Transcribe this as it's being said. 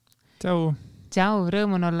Tšau. Tšau,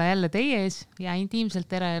 rõõm on olla jälle teie ees ja intiimselt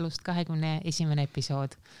eraelust 21.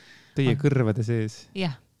 episood. Teie kõrvade sees.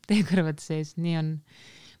 Jah, teie kõrvade sees, nii on.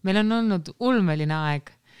 Meil on olnud ulmeline aeg.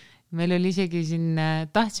 Meil oli isegi siin,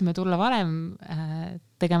 tahtsime tulla varem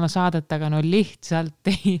tegema saadet, aga no lihtsalt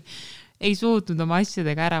ei suutnud oma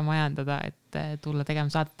asjadega ära majandada, et tulla tegema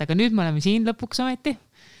saadet. Aga nüüd me oleme siin lõpuks ometi.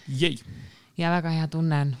 Jej. Ja väga hea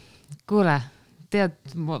tunne on. Kuule, tead,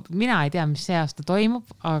 mina ei tea, mis see aasta toimub,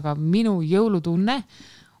 aga minu jõulutunne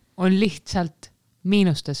on lihtsalt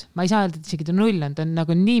miinustes. Ma ei saa öelda, et isegi ta null on. Ta on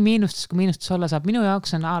nagu nii miinustes, kui miinustes olla saab. Minu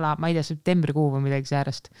jaoks on ala, ma ei tea, septembrikuu või midagi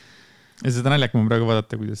säärest. Ja seda naljaka ma praegu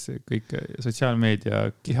vaadata, kuidas kõik sotsiaalmeedia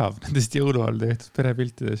kihab nendest jõuluajal tehtud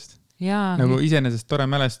perepiltidest. Ja, nagu iseenesest tore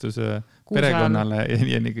mälestus perekonnale ja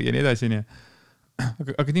nii edasi.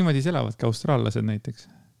 Aga niimoodi elavadki austraallased näiteks.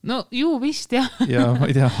 No ju vist, jah. Ja ma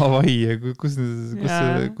ei tea, Hawaii, kus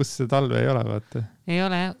see talve ei ole, vaata. Ei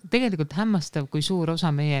ole. Tegelikult hämmastav, kui suur osa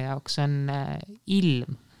meie jaoks on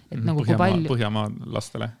ilm. Et nagu Põhjamaa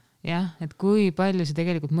lastele. Jah, et kui palju see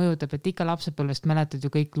tegelikult mõjutab, et ikka lapsepõlvest mäletad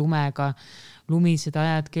ju kõik lumega, lumised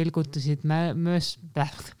ajad, kelgutasid,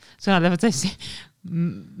 sõnad lähevad sassi,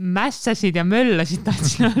 mässasid ja möllasid,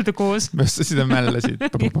 tahtsin öelda koos. Mässasid ja mällasid.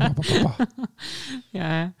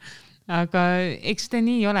 Jah. Aga eks ta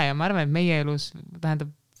nii ole ja ma arvan, et meie elus, tähendab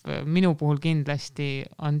minu puhul kindlasti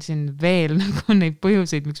on siin veel nagu neid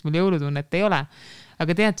põhjuseid, miks mul jõulutunnet ei ole.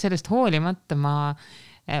 Aga tead, sellest hoolimata ma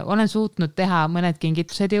olen suutnud teha mõned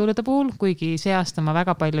kingitused jõulude puhul, kuigi see aasta ma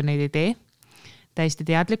väga palju neid ei tee. Täiesti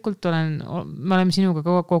teadlikult me oleme sinuga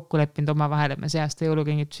kokku leppinud oma vahel, et me see aasta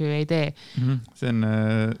jõulukingitusi ei tee. See on,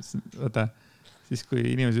 vaata, siis kui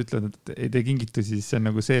inimesed ütlevad, et ei tee kingitusi, siis see on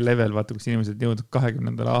nagu see level, vaata, kus inimesed jõudnud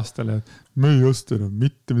 20. aastale, me ei osta enam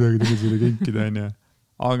mitte midagi tegelikult kinkida, on.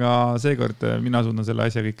 Aga seekord mina suudan selle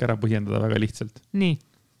asja kõik ära põhjendada väga lihtsalt. Nii.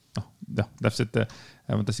 Täpselt,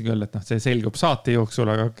 ma tahtsin öelda, et see selgub saate jooksul,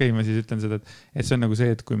 aga okei, ma siis ütlen seda, et see on nagu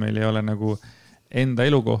see, et kui meil ei ole nagu enda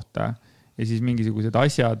elukohta ja siis mingisugused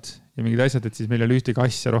asjad ja mingid asjad, et siis meil ei ole ühtegi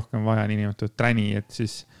asja rohkem vaja, nii nimetatud träni, et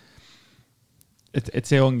siis et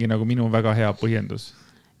see ongi nagu minu väga hea põhjendus.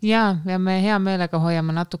 Ja me hea meelega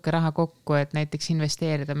hoiame natuke raha kokku, et näiteks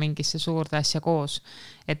investeerida mingisse suurde asja koos.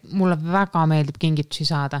 Et mulle väga meeldib kingitusi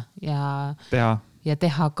saada ja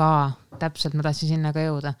teha ka. Täpselt, ma tahtsin sinna ka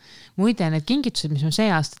jõuda. Muide, need kingitused, mis ma see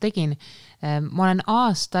aasta tegin, ma olen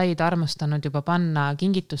aastaid armastanud juba panna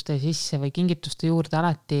kingituste sisse või kingituste juurde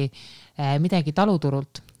alati midagi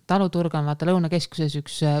taluturult. Taluturg on vaata Lõunakeskuses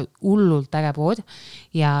üks hullult äge pood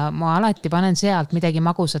ja ma alati panen sealt midagi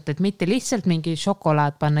magusat, et mitte lihtsalt mingi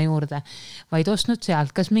šokolaad panna juurde, vaid ostnud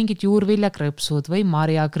sealt kas mingid juurviljakrõpsud või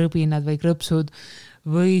marjakrõbinad või krõpsud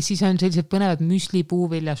või siis on sellised põnevad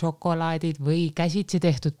müslipuuvilja šokolaadid või käsitsi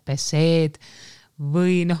tehtud peseed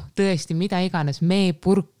või tõesti mida iganes,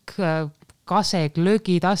 meepurk, kase,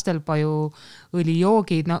 glögid, astelpaju,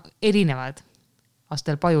 õlijoogid, erinevad.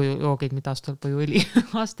 Astelpajujoogid, mitte astelpajuõli,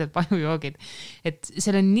 astelpajujoogid. Et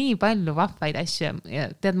seal on nii palju vahvaid asju ja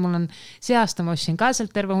tead, mul on see aasta ma ostsin ka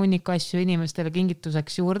sealt terve hunniku asju inimestele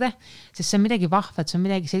kingituseks juurde, sest see on midagi vahvat, see on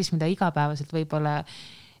midagi sellist, mida igapäevaselt võib-olla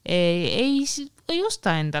ei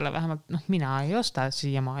osta endale, vähemalt mina ei osta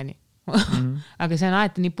siiamaani. Aga see on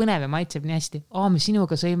alati nii põnev ja maitseb nii hästi. Me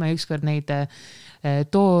sinuga sõime ükskord neid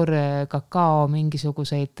toor kakao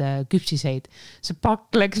mingisuguseid küpsiseid. See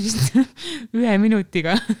pakk läks vist 1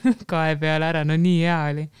 minutiga kae peale ära, no nii hea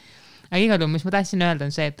oli. Aga igal juhul, mis ma tahtsin öelda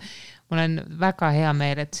on see, et mul on väga hea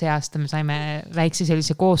meel, et see aasta me saime väikse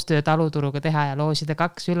sellise koostöö taluturuga teha ja loosida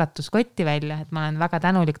 2 üllatuskotti välja, et ma olen väga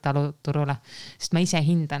tänulik taluturule, sest ma ise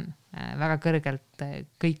hindan väga kõrgelt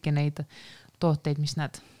kõiki neid tooteid, mis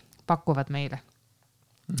nad pakuvad meile.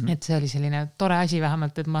 Et see oli selline tore asi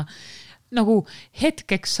vähemalt, et ma nagu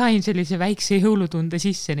hetkeks sain sellise väikse jõulutunde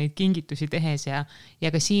sisse neid kingitusi tehes ja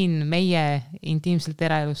ka siin meie intiimselt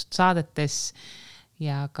eraelust saadetes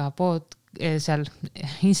ja ka seal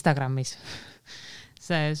Instagramis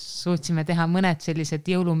suutsime teha mõned sellised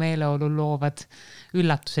jõulumeeleolu loovad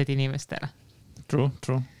üllatused inimestele.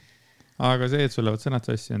 True. Aga see, et sul lähevad sõnad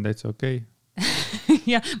sassi, on täitsa okei.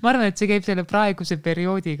 Ja ma arvan, et see käib selle praeguse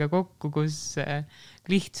perioodiga kokku, kus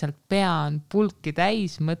lihtsalt pea on pulki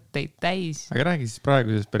täis, mõtteid täis. Aga räägi siis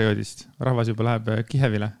praegusest perioodist. Rahvas juba läheb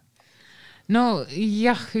kihevile. No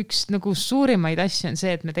jah, üks nagu suurimaid asju on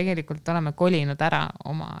see, et me tegelikult oleme kolinud ära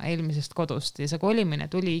oma eelmisest kodust ja see kolimine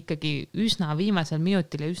tuli ikkagi üsna viimasel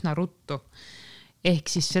minutil ja üsna ruttu. Ehk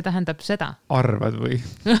siis see tähendab seda. Arvad või?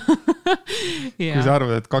 Kui sa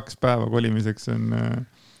arvad, et 2 päeva kolimiseks on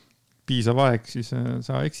piisav aeg, siis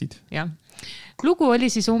sa eksid. Jah. Lugu oli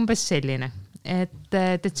siis umbes selline, et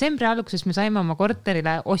detsembri alguses me saime oma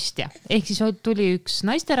korterile ostja. Ehk siis tuli üks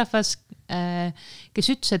naisterahvas, kes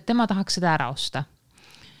ütles, et tema tahaks seda ära osta.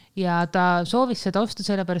 Ja ta soovis seda osta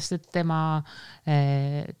sellepärast, et tema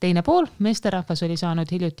teine pool, meesterahvas, oli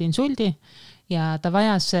saanud hiljuti insuldi ja ta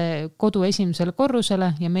vajas kodu esimesele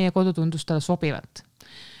korrusele ja meie kodu tundus talle sobivat.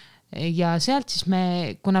 Ja sealt siis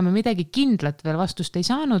kuna me midagi kindlat veel vastust ei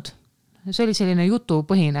saanud, see oli selline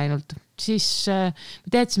jutupõhine ainult, siis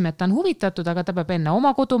me teadsime, et ta on huvitatud, aga ta peab enne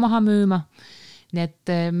oma kodu maha müüma. Nii et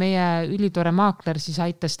meie ülitore maakler siis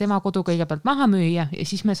aitas tema kodu kõigepealt maha müüa ja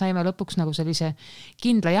siis me saime lõpuks nagu sellise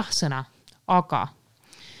kindla jah-sõna. Aga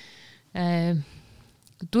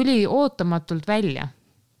tuli ootamatult välja,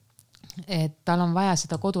 et tal on vaja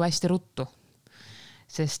seda kodu hästi ruttu,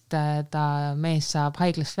 sest ta mees saab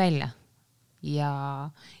haiglast välja.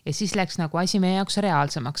 Ja siis läks nagu asi meie jaoks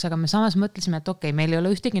reaalsemaks, aga me samas mõtlesime, et okei, meil ei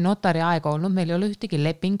ole ühtegi notari aega olnud, meil ei ole ühtegi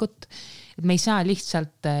lepingut, et me ei saa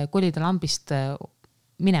lihtsalt kolida lambist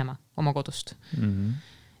minema oma kodust.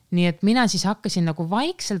 Nii et mina siis hakkasin nagu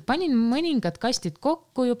vaikselt, panin mõningad kastid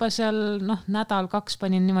kokku juba seal, nädal-2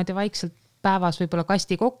 panin niimoodi vaikselt päevas võib-olla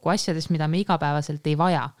kasti kokku asjadest, mida me igapäevaselt ei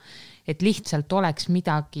vaja. Et lihtsalt oleks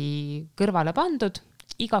midagi kõrvale pandud,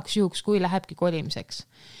 igaks juhuks, kui lähebki kolimiseks.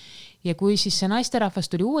 Ja kui siis see naisterahvas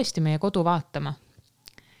tuli uuesti meie kodu vaatama,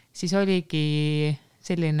 siis oligi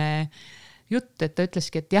selline jutt, et ta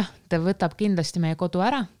ütleski, et jah, ta võtab kindlasti meie kodu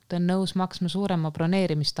ära, ta on nõus maksma suurema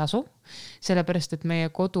broneerimistasu, sellepärast, et meie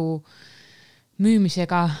kodu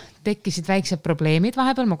müümisega tekkisid väiksed probleemid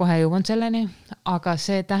vahepeal, ma kohe jõuan selleni, aga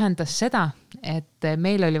see tähendas seda, et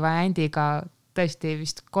meil oli vaja Andiga tõesti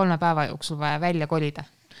vist 3 päeva jooksul vaja välja kolida.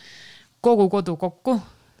 Kogu kodu kokku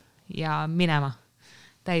ja minema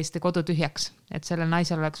täiesti kodu tühjaks, et sellel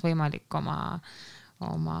naisel oleks võimalik oma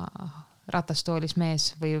ratastoolis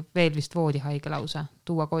mees või veel vist voodihaige lausa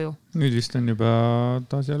tuua koju. Nüüd vist on juba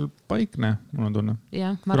ta seal paikne, mul on tunne.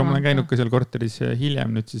 Kuna ma olen käinud ka seal korteris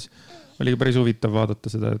hiljem, nüüd siis oli päris huvitav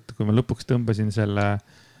vaadata seda, et kui ma lõpuks tõmbasin selle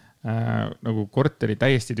nagu korteri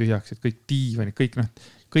täiesti tühjaks, et kõik diivanid,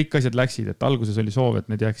 kõik asjad läksid, et alguses oli soov,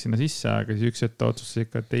 et need jääks sinna sisse, aga siis üks hetk otsustas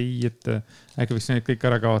ikka, et ei, et äkki võiks need kõik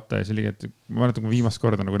ära kaota ja see oli, et ma mäletan, kui viimast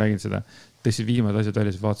korda nagu nägin seda, tõesti viimased asjad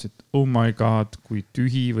välja, siis vaatasid, et oh my god, kui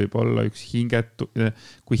tühi võib olla üks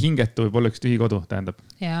kui hingetu võib olla üks tühi kodu, tähendab.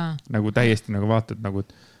 Jaa. Nagu täiesti nagu vaatad, nagu,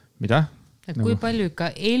 et mida? Et kui palju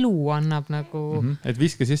ikka elu annab nagu... Et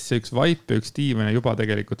viska sisse üks vaip ja üks diivan ja juba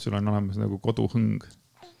tegelikult sul on olemas nagu koduhõng.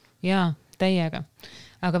 Jaa, täiega.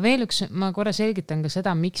 Aga veel üks, ma korra selgitan ka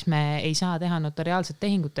seda, miks me ei saa teha notariaalset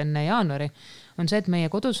tehingut enne jaanuari, on see, et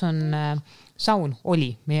meie kodus on saun,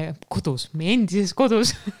 oli meie kodus, meie endises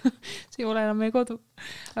kodus. See ei ole enam meie kodu.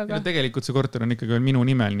 Aga... Ja tegelikult see korter on ikkagi veel minu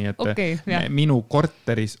nimel, nii et minu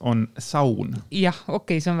korteris on saun. Jah,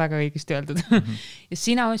 see on väga õigesti öeldud. Ja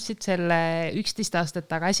sina ostsid selle 11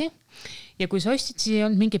 aastat tagasi ja kui sa ostsid, siis ei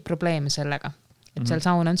olnud mingit probleeme sellega. Et seal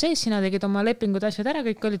saun on sees, sina tegid oma lepingud asjad ära,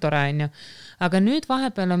 kõik oli tore, on ju. Aga nüüd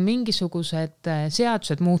vahepeal on mingisugused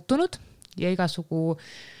seadused muutunud ja igasugu,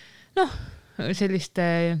 selliste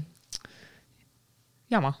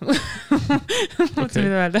jama. Mõtlesin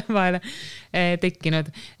nüüd öelda vahele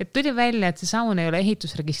tekkinud. Et tuli välja, et see saun ei ole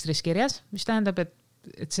ehitusregistris kirjas, mis tähendab,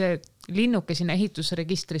 et see linnuke sinna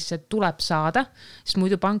ehitusregistrisse tuleb saada, sest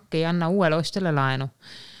muidu pank ei anna uuele ostjale laenu.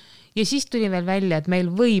 Ja siis tuli veel välja, et meil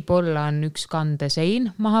võib-olla on üks kandesein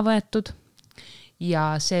maha võetud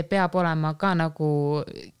ja see peab olema ka nagu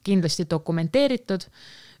kindlasti dokumenteeritud.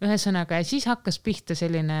 Ühesõnaga, ja siis hakkas pihta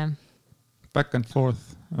selline... Back and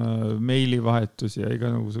forth, meilivahetus ja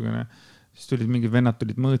iga nagu selline... Siis tulid mingid vennad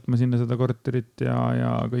tulid mõõtma sinna seda korterit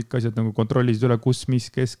ja kõik asjad nagu kontrollisid üle, kus, mis,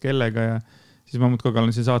 kes, kellega ja siis ma muudkui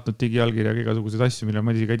olen siin saatnud digiallkirjaga igasuguseid asju, mille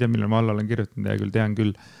ma isegi ei tea, millele ma alla olen kirjutanud ja küll tean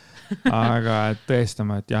küll. Aga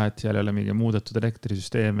tõestama, et jah, et seal ei ole mingi muudetud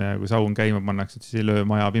elektrisüsteeme ja kui saun käima pannakse, et siis ei löö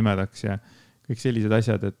maja pimedaks ja kõik sellised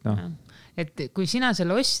asjad, et noh. Et kui sina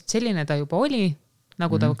selle ostsid, selline ta juba oli,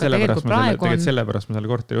 nagu ta ka tegelikult praegu on. Sellepärast ma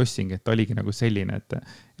selle korteri ostsingi, et ta oligi nagu selline,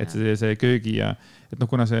 et see köögi ja et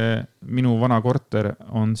kuna see minu vana korter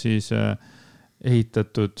on siis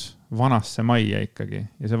ehitatud vanasse majja ikkagi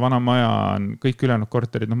ja see vana maja on kõik ülejäänud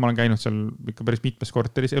korterid, ma olen käinud seal ikka päris mitmes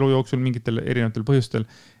korteris elu jooksul mingitel erinevatel põhjustel,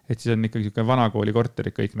 et siis on ikkagi selline vanakooli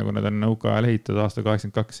korterid kõik, nagu nad on nõukaajal ehitatud aastal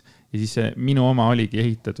 82 ja siis see minu oma oligi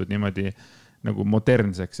ehitatud niimoodi nagu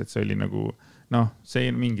modernseks, et see oli nagu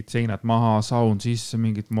mingid seinad maha, saun sisse,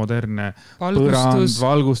 mingid moderne põrand,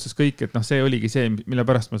 valgustus, kõik, et see oligi see, mille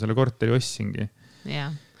pärast ma selle korteri ostsingi.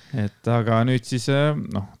 Et aga nüüd siis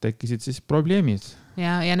tekkisid siis probleemid.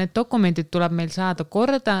 Ja need dokumendid tuleb meil saada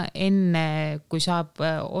korda enne, kui saab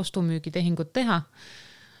ostumüügitehingut teha.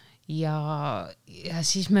 ja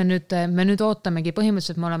siis me nüüd ootamegi,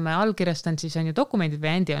 põhimõtteliselt me oleme allkirjastanud, siis on ju dokumendid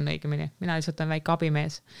või Andy on õigemini, mina lihtsalt olen väike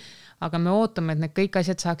abimees, aga me ootame, et need kõik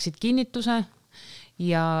asjad saaksid kinnituse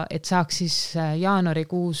ja et saaks siis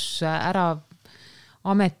jaanuarikuus ära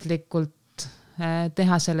ametlikult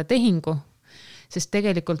teha selle tehingu, sest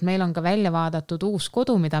tegelikult meil on ka välja vaadatud uus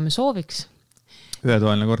kodu, mida me sooviks.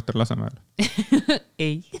 Ühetoaline korter Lasnamäel?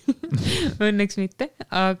 Ei, õnneks mitte,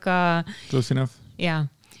 aga... Close enough. Jaa,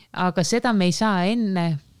 aga seda me ei saa enne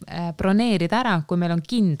broneerida ära, kui meil on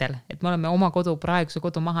kindel, et me oleme oma praeguse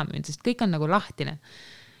kodu maha müünud, sest kõik on nagu lahtine.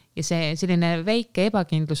 Ja see selline väike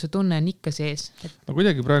ebakindluse tunne on ikka sees. No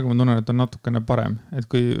kuidagi praegu ma tunnen, et on natukene parem, et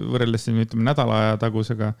kui võrreldes siin nädala aja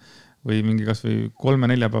tagusega või mingi kas või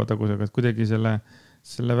 3-4 päeva tagusega, et kuidagi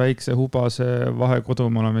selle väikse hubase vahekodu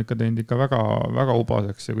me oleme ikka teinud ikka väga, väga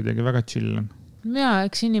hubaseks ja kuidagi väga chill on. Ja,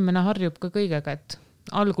 eks inimene harjub ka kõigega, et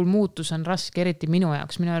algul muutus on raske, eriti minu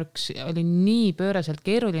jaoks oli nii pööraselt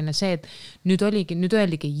keeruline see, et nüüd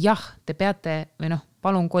öeldigi jah, te peate või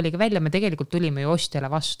palun kolige välja, me tegelikult tulime ju ostjale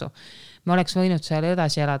vastu. Me oleks võinud seal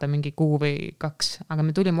edasi elada mingi kuu või 2, aga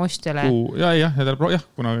me tulime ostjale...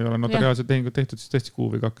 kuna ei ole notariaalsed tehingud tehtud, siis tõesti kuu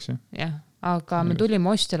või 2. Jah, aga me tulime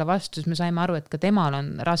ostjale vastu, siis me saime aru, et ka temal on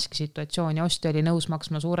raske situatsioon ja ostja oli nõus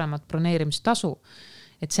maksma suuremat broneerimistasu.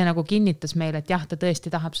 Et see nagu kinnitas meile, et jah, ta tõesti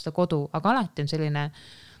tahab seda kodu, aga alati on selline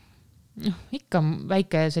ikka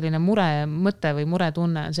väike selline mõte või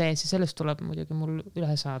muretunne sees ja sellest tuleb muidugi mul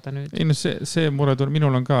üle saada nüüd. Ei, see muretunne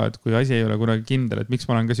minul on ka, et kui asi ei ole kunagi kindel, et miks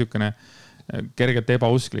ma olen ka siukene kergelt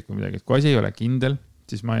ebausklik või midagi, et kui asi ei ole kindel,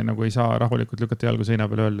 siis ma ei saa rahulikult lükata jalgu seina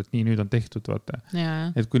peale öelda, et nii nüüd on tehtud, vaata.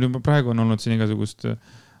 Et kui nüüd praegu on olnud siin igasugust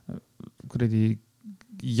kuradi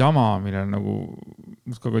jama, millel nagu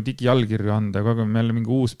kogu digijalgirju anda ja kogu meil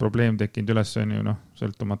mingi uus probleem tekkinud üles on ju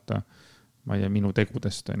sõltumata ma ei tea, minu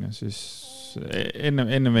tegudest on ju, siis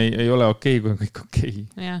ennem ei ole okei, kui on kõik okei.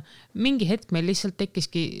 Ja, mingi hetk meil lihtsalt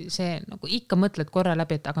tekkiski see, nagu ikka mõtled korra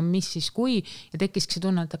läbi, et aga mis siis kui, ja tekkiski see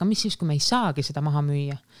tunne, et aga mis siis, kui me ei saagi seda maha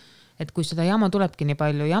müüa. Et kui seda jama tulebki nii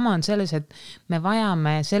palju, jama on selles, et me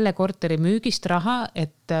vajame selle korteri müügist raha,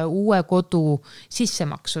 et uue kodu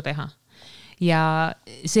sissemaksu teha. Ja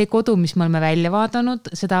see kodu, mis me oleme välja vaadanud,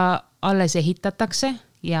 seda alles ehitatakse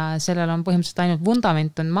ja sellel on põhimõtteliselt ainult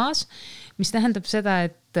vundament on maas, mis tähendab seda,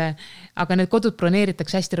 et aga need kodud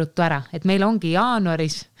broneeritakse hästi ruttu ära, et meil ongi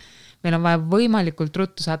jaanuaris, meil on vaja võimalikult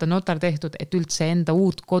ruttu saada notar tehtud, et üldse enda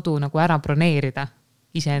uut kodu nagu ära broneerida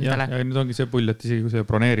iseendale. Ja nüüd ongi see pull, et isegi kui see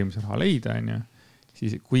broneerimise raha leida, on ju,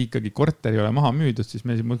 siis kui ikkagi korter ei ole maha müüdud, siis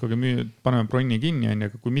me paneme bronni kinni, on ju,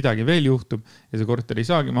 aga kui midagi veel juhtub ja see korter ei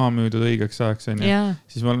saagi maha müüdud õigeks ajaks, on ju,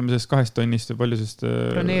 siis me oleme sellest 2 tonnist või palju sest...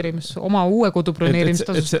 Broneerimis, oma uue kodu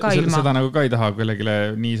broneerimistasust ka ilma. Seda nagu ka ei taha kellegile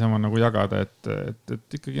niisama nagu jagada, et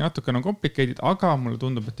ikkagi natukene on complicated, aga mulle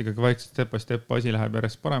tundub, et ikkagi vaikselt step asi läheb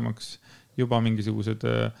järjest paremaks. Juba mingisugused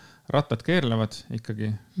rattad keerlevad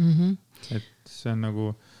ikkagi. Et see on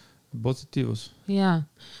nagu... positiivus. Jaa,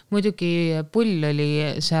 muidugi pull oli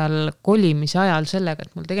seal kolimise ajal sellega,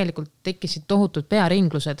 et mul tegelikult tekkisid tohutud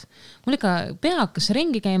pearinglused. Mul ikka pea hakkas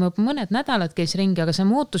ringi käima, mõned nädalad käis ringi, aga see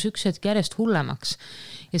muutus üks hetk järjest hullemaks.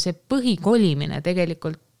 Ja see põhikolimine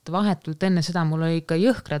tegelikult vahetult enne seda mul oli ikka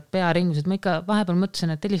jõhkrad pearinglused. Ma ikka vahepeal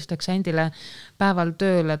mõtlesin, et helistaks Andile päeval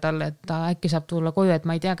tööle talle, et ta äkki saab tulla koju, et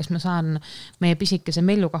ma ei tea, kas ma saan meie pisikese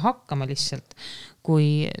melluga hakkama lihtsalt,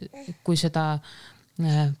 kui seda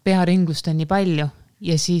pearinglust on nii palju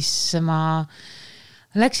ja siis ma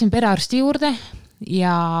läksin perearsti juurde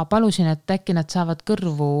ja palusin, et äkki nad saavad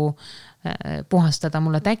kõrvu puhastada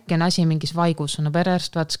mulle, et äkki on asi mingis vaigus. No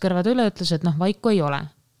perearst vaatas kõrvad üle, ütles, et vaiku ei ole.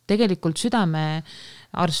 Tegelikult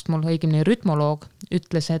südamearst, mul õigemini rütmoloog,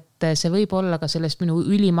 ütles, et see võib olla ka sellest minu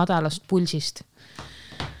ülimadalast pulsist.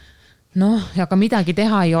 Aga midagi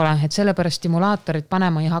teha ei ole, et sellepärast stimulaatorit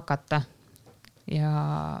panema ei hakata. Ja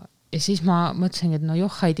siis ma mõtlesin, et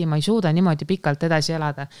Haidi, ma ei suuda niimoodi pikalt edasi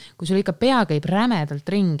elada. Kui sul ikka pea käib rämedalt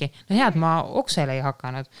ringi, head ma oksele ei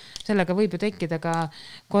hakanud. Sellega võib ju tekkida ka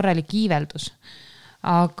korralik iiveldus.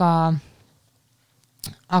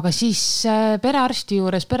 Aga siis perearsti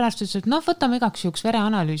juures, perearst ütles, et võtame igaks juhuks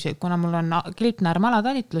vereanalüüsi, kuna mul on kilpnäärme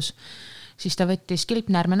alatalitlus, siis ta võttis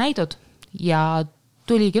kilpnäärme näidud ja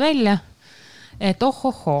tuligi välja, et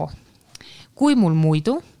kui mul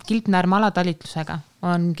muidu kilpnäärme alatalitlusega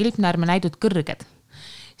on kilpnäärme näidud kõrged,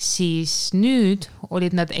 siis nüüd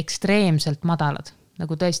olid nad ekstreemselt madalad,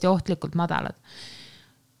 nagu tõesti ohtlikult madalad.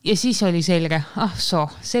 Ja siis oli selge,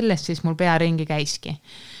 sellest siis mul pea ringi käiski.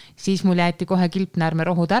 Siis mul jäeti kohe kilpnäärme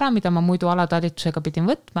rohud ära, mida ma muidu alatalitlusega pidin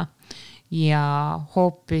võtma. ja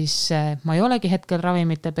hoopis ma ei olegi hetkel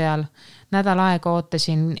ravimite peal. Nädal aega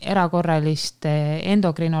ootasin erakorralist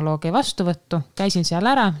endokrinoloogi vastuvõttu, käisin seal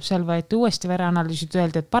ära, seal võeti uuesti vereanalüüsid,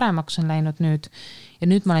 öeldi, et paremaks on läinud nüüd ja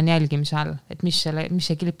nüüd ma olen jälgimise all, et mis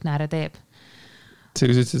see kilpnääre teeb. See,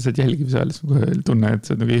 kui sa ütlesid, et sa oled jälgimise all, siis ma kohe tunne, et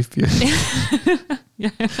sa oled nagu FBI.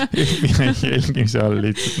 FBI jälgimise all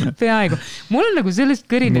lihtsalt. Peaaegu. Mul on nagu sellest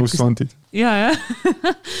kõrini. Nuusfondid. Ja.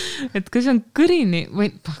 Et kas on kõrini, või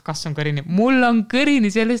kas on kõrini? Mul on kõrini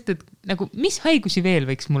sellest, et nagu, mis haigusi veel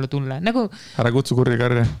võiks mulle tulla? Nagu, ära kutsu kurri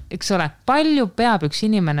karja. Eks ole, palju peab üks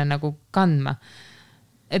inimene nagu kandma.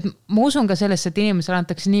 Et ma usun ka sellest, et inimesele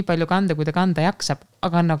antakse nii palju kanda, kui ta kanda jaksab,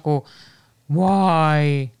 aga nagu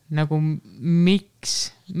why? Nagu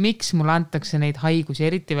miks mulle antakse neid haigusi,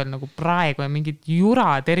 eriti veel nagu praegu ja mingit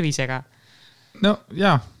jura tervisega? No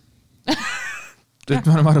jaa. Et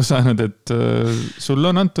me oleme aru saanud, et sul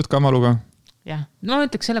on antud kamaluga. Jah, ma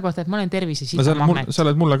ütleks selle kohta, et ma olen tervise sitamagnet. Sa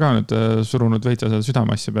oled mulle ka nüüd surunud veitsa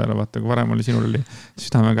südamassi peale, vaata, kui varem oli sinul oli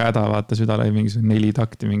südamega häda, vaata, süda lai mingisugune 4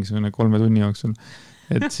 takti, mingisugune 3 tunni jooksul.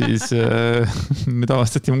 Et siis nüüd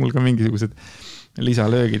avastati mul ka mingisugused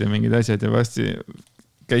lisalöögid ja mingid asjad ja vasti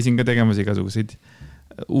käisin ka tegemas igasuguseid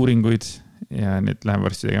uuringuid ja nüüd lähen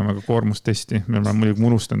varsti tegema ka koormustesti. Ma muidugi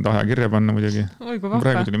unustanud ajakirja panna muidugi.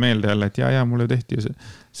 Praegu tuli meelde jälle, et jaa, mulle tehti ju see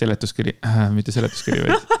seletuskiri, mitte seletuskiri,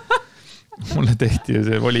 vaid mulle tehti ju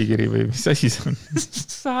see volikiri või mis asi see on?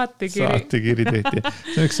 Saatekiri tehti.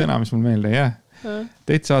 See on üks sõna, mis mul meelde ei jää.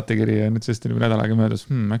 Teid saatekiri ja nüüd sellest oli nädal aega möödas.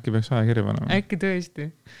 Äkki peaks ajakirja panema. Äkki tõesti.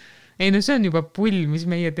 Ei, no see on juba pull, mis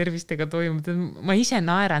meie tervistega toimub. Ma ise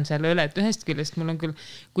naeran selle üle, et ühest küljest mul on küll,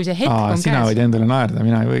 kui see hetk on sina võid endale naerda,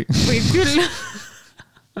 mina ei või. Võib küll.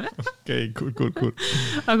 Okei, cool.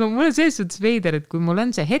 Aga mul on selles suhtes veider, et kui mul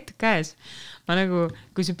on see hetk käes, ma nagu,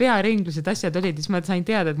 kui see pearinglused asjad olid, siis ma sain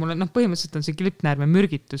teada, et mul on, põhimõtteliselt on see kilpnäärme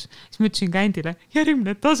mürgitus. Siis ma ütlesin ka Endile,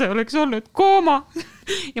 järgmine tase oleks olnud kooma.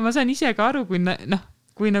 Ja ma saan ise ka aru,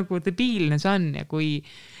 kui nagu debiilne see on ja kui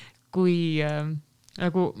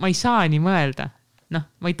nagu ma ei saa nii mõelda.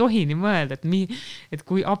 Ma ei tohi nii mõelda, et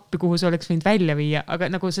kui appi, kuhu see oleks võinud välja viia, aga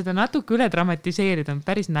nagu seda natuke üle dramatiseerida on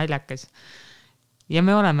päris naljakas. Ja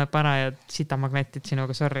me oleme parajad sitamagnetid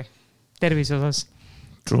sinuga, sorry. Tervise osas.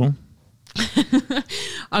 True.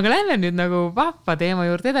 Aga lähme nüüd nagu vahva teema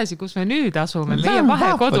juurde edasi, kus me nüüd asume. Meie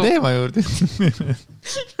vahekodu. Vahva teema juurde.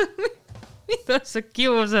 Mida sa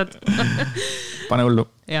kiusad? Pane hullu.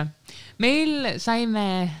 Jah. Meil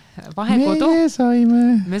saime vahekodu.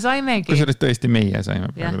 Me saimegi. Kui see tõesti meie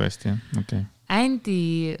saime praegu tõesti, jah. Okay.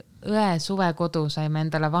 Andi õe suvekodu saime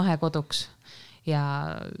endale vahekoduks ja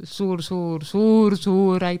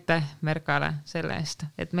suur aitäh Merkale selle eest,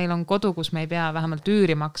 et meil on kodu, kus me ei pea vähemalt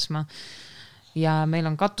üüri maksma ja meil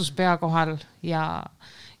on katus pea kohal ja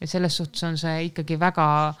selles suhtes on see ikkagi väga,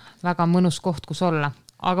 väga mõnus koht, kus olla.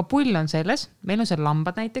 Aga pull on selles, meil on seal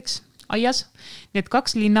lambad näiteks aias, nii et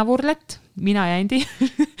 2 linnavurlet, mina ja Andi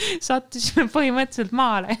sattusime põhimõtteliselt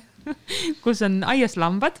maale, kus on aias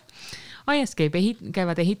lambad. Aias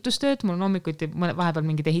käivad ehitustööd, mul on hommikuti vahepeal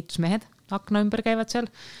mingid ehitusmehed, akna ümber käivad seal,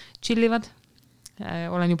 chillivad.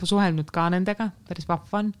 Olen juba suhelnud ka nendega, päris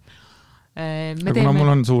vahva on. Kuna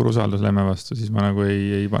mul on suur usaldus Lemme vastu, siis ma nagu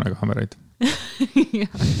ei pane kaameraid.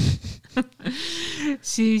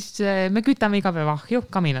 Siis me kütame iga päev ahju,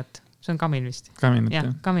 kaminat. See on kamin vist.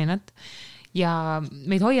 Kaminat. Ja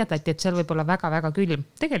meid hoiatati, et seal võib olla väga-väga külm.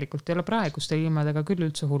 Tegelikult ei ole praeguste ilmadega küll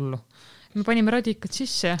üldse hullu. Me panime radikad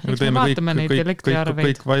sisse ja me vaatame neid elektriarveid.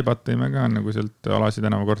 Kõik vaibad tõime ka nagu sealt Alasi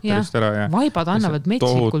tänava korterist ära. Ja vaibad annavad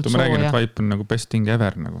metsikult sooja. Ma räägin, et vaip on nagu best thing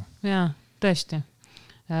ever nagu. Jaa, tõesti.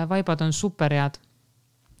 Vaibad on super head.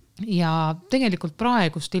 Ja tegelikult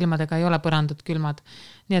praegust ilmadega ei ole põrandud külmad.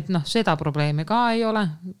 Nii et seda probleemi ka ei ole.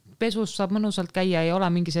 Pesus saab mõnusalt käia, ei ole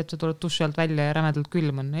mingis hetk tuleb duši alt välja ja rämedalt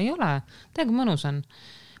külm on. Ei ole, täiega mõnus on.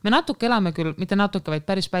 Me natuke elame küll, mitte natuke, vaid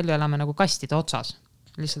päris palju elame nagu kastide otsas.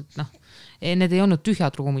 Lihtsalt need ei olnud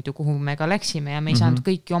tühjad ruumid, kuhu me ka läksime ja me ei saanud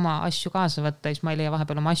kõiki oma asju kaasa võtta, siis ma ei leia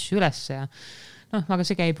vahepeal oma asju ülesse ja aga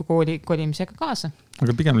see käib ju kolimisega kaasa.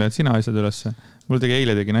 Aga pigem leiad sina asjad ülesse. Mul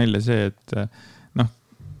eile tegi nalja see, et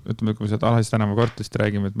ütleme, kui me sealt Alasi tänava korterist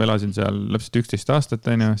räägime, et ma elasin seal lõpselt 11 aastat,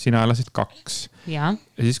 sina elasid 2. Ja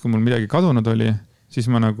siis, kui mul midagi kadunud oli, siis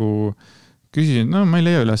ma nagu küsisin, ma ei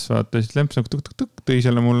leia üles vaata, siis Lemps nagu tõi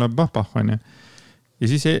selle mulle pahpah, on ju. Ja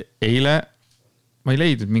siis eile ma ei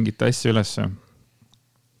leidnud mingit asja ülesse.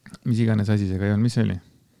 Mis iganes asi see ka ei olnud, mis oli?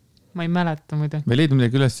 Ma ei mäleta muide. Ma ei leidnud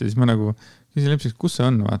midagi ülesse, siis ma nagu küsin Lempsiks, kus see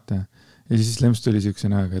on, vaata. Ja siis Lemps tuli siukse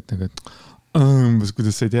näoga, et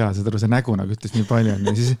kuidas sa ei tea, see nägu nagu ütles nii palju.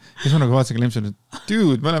 Ja siis ma nagu vaatasin Clemson, et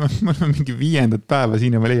dude, me oleme mingi 5. päeva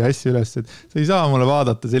siin ja ma leia asju üles, et sa ei saa mulle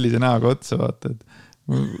vaadata sellise näoga otsa, vaata.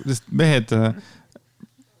 Sest mehed,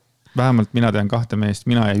 vähemalt mina tean 2 meest,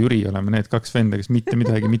 mina ja Jüri oleme need 2 venda, kes mitte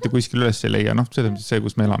midagi, mitte kuskil üles ei leia. Seda see,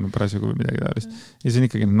 kus me elame parasjagu või midagi taolist. Ja see on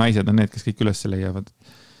ikkagi naised on need, kes kõik üles leiavad.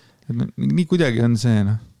 Nii kuidagi on see,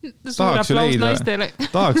 tahaks ju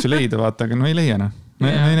leida, vaata, aga ei leia, ma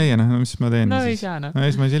ei leia, mis ma teen. No ei saa,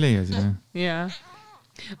 siis ma ei leia siis. Jaa.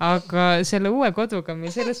 Aga selle uue koduga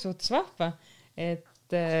meil selles suhtes vahva, et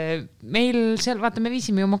meil seal, vaata, me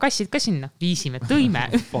viisime oma kassid ka sinna. Tõime.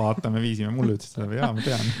 Vaatame, viisime, mulle ütles seda või? Jaa, ma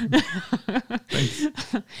tean.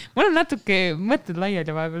 Mul on natuke mõtted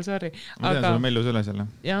laiali vahepeal, sorry. Ma tean, sul on Mellu süles jälle.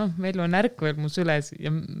 Jah, Mellu on ärk veel mu süles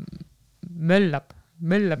ja möllab.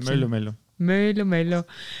 Mellu.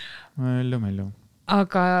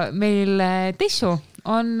 Aga meil Tessu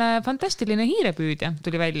on fantastiline hiirepüüdja,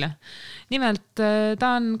 tuli välja. Nimelt ta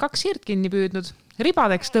on 2 hiirt kinni püüdnud,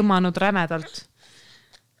 ribadeks tõmmanud rämedalt.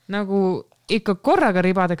 Nagu ikka korraga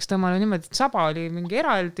ribadeks tõmmanud niimoodi, et saba oli mingi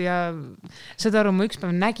eraldi ja seda aru ma üks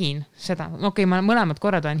päev nägin seda. Okei, ma mõlemad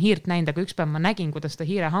korrad olen hiirt näinud, aga üks päev ma nägin, kuidas ta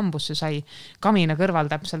hiire hambusse sai kamina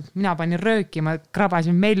kõrval täpselt. Mina panin röökima,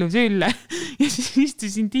 krabasin Mellu sülle ja siis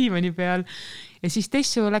istusin diivani peal. Ja siis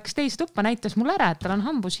Tessu läks teise tuppa, näitas mulle ära, et tal on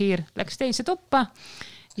hambushiir, läks teise tuppa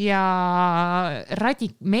ja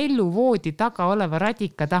Mellu voodi taga oleva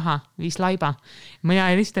radika taha viis laiba. Mina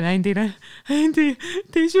helistan Andile, Andi,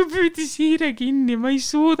 Tessu püüdis hiire kinni, ma ei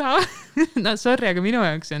suuda. No sorry, aga minu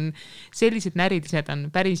jaoks on sellised närilised on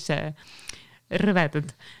päris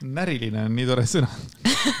rõvedad. Näriline on nii tore sõna.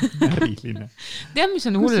 Näriline. Tead, mis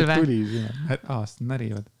on hull või? Tuli sinna.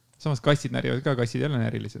 Närivad. Samas kassid närivad ka, kassid jälle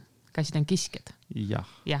närilised. Kassid on kisked. Jah.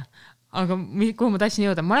 Aga kuhu ma tahtsin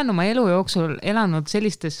jõuda? Ma olen oma elu jooksul elanud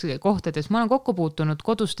sellistes kohtades. Ma olen kokku puutunud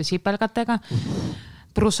koduste sipelgatega,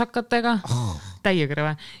 prussakatega,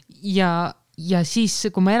 täiega. Ja siis,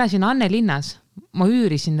 kui ma elasin Anne linnas, ma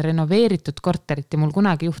üürisin renoveeritud korterit ja mul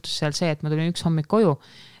kunagi juhtus seal see, et ma tulin üks hommik koju,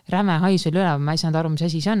 räme hais oli ülev, ma ei saanud aru, mis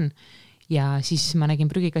asi see on. Ja siis ma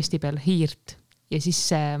nägin prügikasti peal hiirt. Ja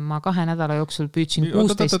siis ma 2 nädala jooksul püüdsin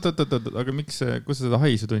 16. Aga miks, kus sa seda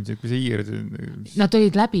haisu tundsid, kui see hiir? Nad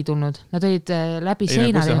olid läbi tulnud, nad olid läbi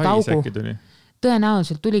seina teinud augu.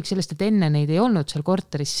 Tõenäoliselt tuliks sellest, et enne neid ei olnud seal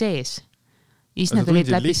korteris sees. Siis nad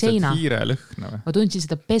olid läbi seina. Ma tundsin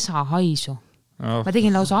seda pesa haisu. Ma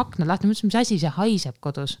tegin lausa aknad lahti, mõtlesin, mis asi see haiseb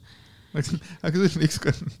kodus. Aga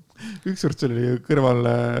ükskord sul oli kõrval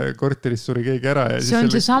korteris suri keegi ära. Ja see on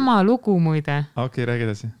see sama lugu muide. Okei, räägi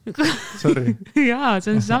edasi. Sorry. Jaa,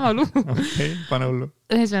 see on see sama lugu. Okei, pane hullu.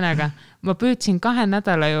 Ühesõnaga, ma püüdsin 2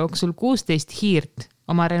 nädala jooksul 16 hiirt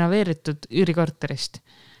oma renoveeritud üürikorterist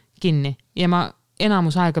kinni ja ma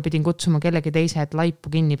enamus aega pidin kutsuma kellegi teise, et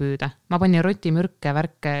laipu kinni püüda. Ma panin rotimürke,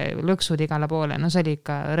 värke, lõksud igale poole, no see oli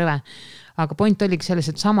ikka rõve. Aga point oligi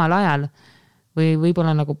selles, et samal ajal või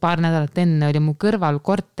võib-olla nagu paar nädalat enne oli mu kõrval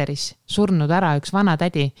korteris surnud ära üks vana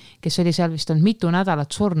tädi, kes oli seal vist olnud mitu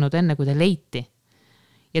nädalat surnud enne, kui ta leiti.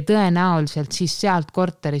 Ja tõenäoliselt siis sealt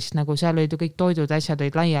korterist, nagu seal olid ju kõik toidud, asjad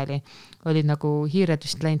olid laiali, olid nagu hiired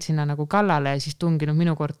vist läinud sinna nagu kallale ja siis tunginud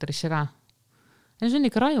minu korterisse ka. Ja see on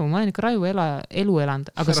ikka raju, ma olen ikka raju elu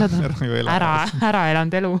elanud, aga sa ära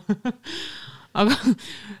elanud elu. Aga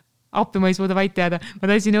appi ma ei suuda vaid teada. Ma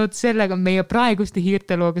tahtsin jõuda sellega meie praeguste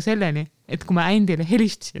hiirtelooga selleni, et kui ma Andile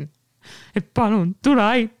helistasin, et palun, tule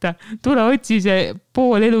aita, tule otsi see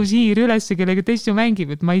pool elus hiir üles, kellega Tessu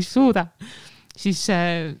mängib, et ma ei suuda. Siis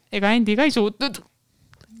ega Andi ka ei suutnud.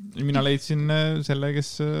 Mina leidsin selle,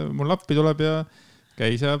 kes mul appi tuleb ja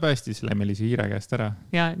käis ja päästis Lämmelisi hiire käest ära.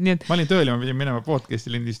 Ja, nii et... Ma olin tööl ja ma pidin minema podcasti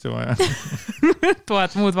lindistuma ja...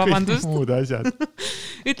 Tuhat muud vabandust. Kõik muud asjad.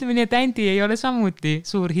 Ütleme nii, et Andi ei ole samuti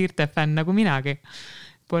suur hiirte fänn nagu minagi.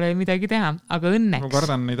 Pole midagi teha, aga õnneks... Ma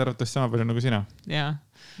kardan neid arvatavasti sama palju nagu sina. Jaa,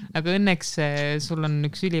 aga õnneks sul on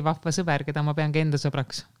üks ülivahva sõber, keda ma pean ka enda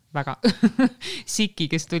sõbraks. Väga. Siki,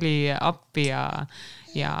 kes tuli appi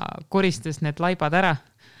ja koristas need laibad ära.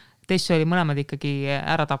 Tessu oli mõlemad ikkagi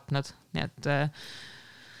ära tapnud. Nii et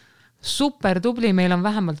super tubli, meil on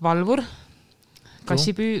vähemalt valvur.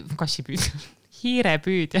 Kassipüüd.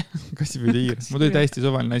 Hiirepüüdja. Kassipüüdja hiir. Mul tuli täiesti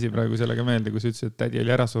suvaline asi praegu sellega meelde, kus ütles, et tädi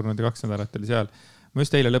oli ära surnud ja 2 nädalat oli seal. Ma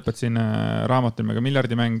just eile lõpetasin raamatumega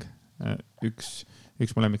Miljardimäng,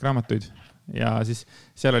 üks mu lemmikraamatuid. Ja siis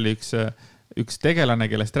seal oli üks tegelane,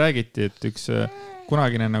 kellest räägiti, et üks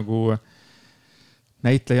kunagine nagu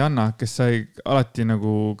näitlejanna, kes sai alati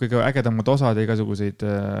nagu kõige ägedamad osad ja igasuguseid,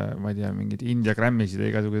 ma ei tea, mingid India Grammisid ja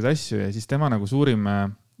igasuguseid asju ja siis tema nagu suurim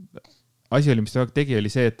asi oli, mis ta tegi, oli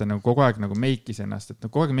see, et ta nagu kogu aeg nagu meikis ennast, et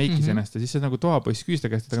kogu aeg meikis ennast ja siis see nagu toapoiss küsis ta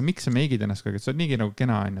käest, et aga miks sa meigid ennast kogu aeg, et sa oled niigi nagu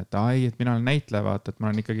kena on, et ai, et mina olen näitleja, vaata, et ma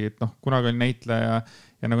olen ikkagi, et kunagi olin näitleja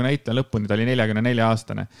ja nagu näitleja lõpuni, ta oli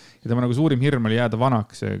 44-aastane ja tema nagu suurim hirm oli jääda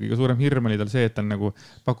vanaks ja kõige suurem hirm oli tal see, et tal nagu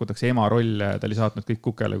pakutakse ema rolle ja ta oli saatnud kõik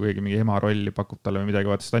kukele, kuigi mingi ema rolli pakub talle või midagi,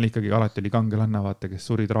 vaata, sest ta oli ikkagi alati oli kangelanna, vaata, kes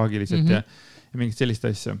suri traagiliselt ja mingit sellist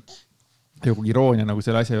asja. Ja kui iroonia nagu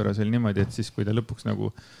selle asja juures oli niimoodi, et siis kui ta lõpuks nagu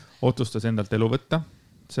otsustas endalt elu võtta,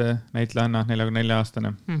 see näitlejanna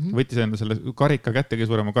 44-aastane, võttis enda selle karika kätte, kõige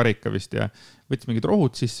suurema karika vist ja võttis mingid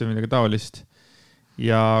rohud sisse, midagi taolist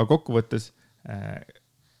ja kokkuvõttes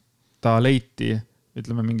ta leiti,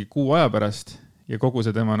 ütleme mingi kuu aja pärast ja kogu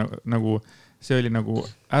see tema nagu, see oli nagu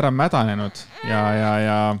ära mädanenud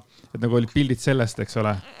ja et nagu olid pildid sellest, eks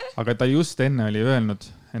ole, aga ta just enne oli öelnud,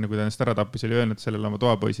 enne kui ta ennast ära tappis, oli öelnud sellele oma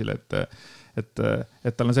toapoisile, et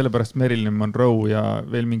tal on sellepärast Marilyn Monroe ja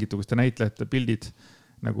veel mingituguste näitlejate pildid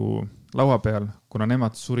nagu laua peal, kuna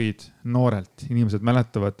nemad surid noorelt. Inimesed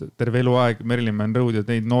mäletavad terve eluaeg Marilyn Monroe ja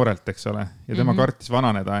neid noorelt, eks ole, ja tema kartis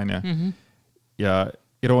vananeda, on. Ja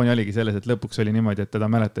iroonia oligi selles, et lõpuks oli niimoodi, et teda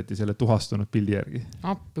mäletati selle tuhastunud pildi järgi.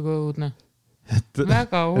 Appi kõudne.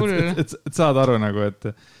 Väga hull. Et saad aru nagu,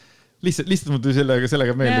 et lihtsalt mul tuli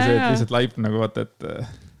sellega meelde see, et lihtsalt laip nagu vaata, et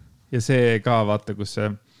ja see ka vaata, kus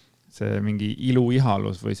see mingi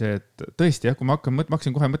iluihalus või see, et tõesti jah, kui ma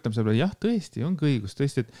hakkasin kohe mõtlema selle peale, jah, tõesti, ongi õigus,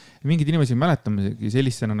 tõesti, et mingid inimesi mäletamegi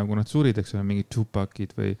sellistena, nagu nad surid, eks ole, mingid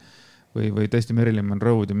Tupacid või tõesti Marilyn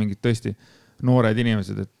Monroe ja mingid tõesti noored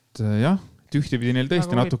inimesed, et jah, et ühtepidi neil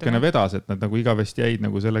tõesti natukene vedas, et nad nagu igavesti jäid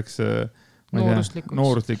nagu selleks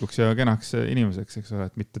nooruslikuks ja kenaks inimeseks, eks ole,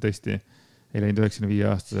 et mitte tõesti ei läinud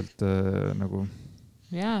 95-aastaselt nagu.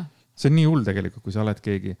 Yeah. See on nii hull tegelikult, kui sa oled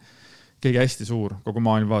keegi hästi suur, kogu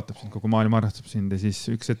maailm vaatab sind, kogu maailm arvastab sind ja siis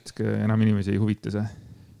üks hetk enam inimesi ei huvita see.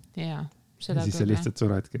 Yeah, ja siis see lihtsalt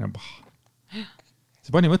suredki.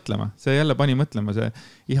 See pani mõtlema, see jälle pani mõtlema see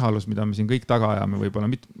ihalus, mida me siin kõik taga ajame,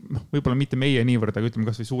 võib-olla mitte meie niivõrd, aga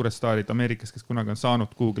ütleme kas või suured staarid Ameerikas, kes kunagi on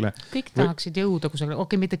saanud Google'e. Kõik tahaksid jõuda kusagile,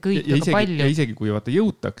 mitte kõik, aga palju. Ja isegi kui vaata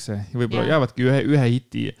jõutakse ja võib-olla jäävadki ühe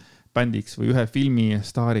hiti bändiks või ühe filmi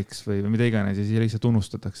staariks või mida iganes ja siis lihtsalt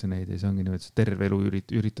unustatakse neid ja see ongi niimoodi, et terve elu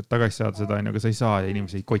üritad tagasi saada seda, aga sa ei saa ja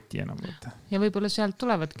inimesi ei koti enam. Ja võib-olla sealt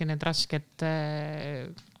tulevadki need rasked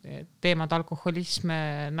teemad, alkoholism,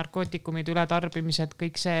 narkootikumid, ületarbimised,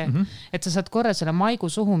 kõik see, et sa saad korra selle maigu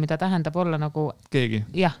suhu, mida tähendab olla nagu... Keegi.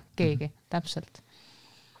 Jah, keegi, täpselt.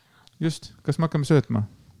 Just, kas me hakkame söötma?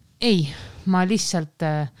 Ei, ma lihtsalt...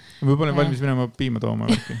 Võib-olla valmis minema piima tooma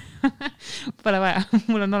värki. Pole vaja,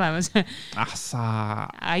 mul on olemas. Sa...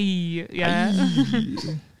 Ai,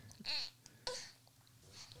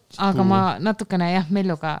 aga ma natukene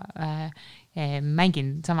Melluga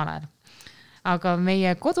mängin samal ajal. Aga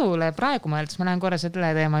meie kodule praegu mõeldes, ma lähen korra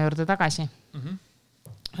selle teema juurde tagasi.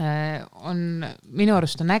 Minu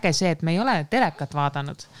arust on äge see, et me ei ole telekat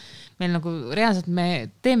vaadanud. Meil nagu reaalselt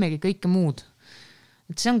me teemegi kõike muud.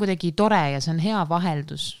 Et see on kuidagi tore ja see on hea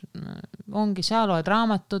vaheldus. Ongi seal loed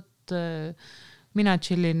raamatut, mina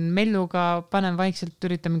chillin Melluga, panen vaikselt,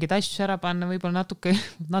 üritan mingeid asju ära panna, võib-olla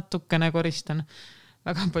natukene koristan.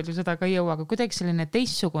 Väga palju seda ka ei jõua, aga kuidagi selline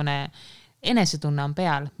teistsugune enesetunne on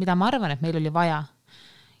peal, mida ma arvan, et meil oli vaja.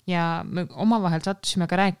 Ja me omavahel sattusime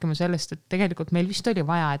ka rääkima sellest, et tegelikult meil vist oli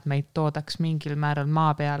vaja, et meid toodaks mingil määral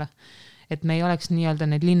maa peale. Et me ei oleks nii-öelda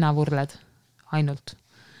need linnavurled ainult.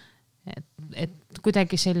 Et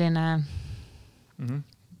kuidagi selline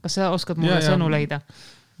kas sa oskad mulle sõnu leida?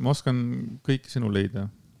 Ma oskan kõiki sõnu leida.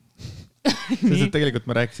 Sest tegelikult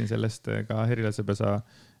ma rääkisin sellest ka Herilasepesa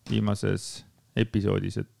viimases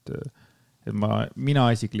episoodis, et mina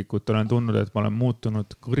isiklikult olen tundnud, et ma olen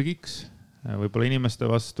muutunud kõrgiks võib-olla inimeste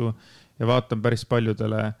vastu ja vaatan päris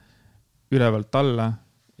paljudele ülevalt alla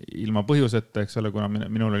ilma põhjuseta, eks ole, kuna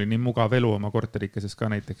minul oli nii mugav elu oma korterikeses ka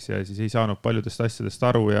näiteks ja siis ei saanud paljudest asjadest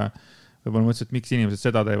aru ja võib-olla mõtlesin, et miks inimesed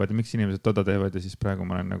seda teevad ja miks inimesed toda teevad ja siis praegu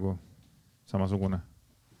ma olen nagu samasugune.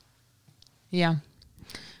 Jah,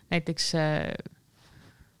 näiteks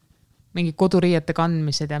mingi koduriiete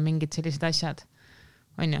kandmised ja mingid sellised asjad.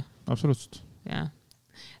 On ju? Absoluutselt. Ja.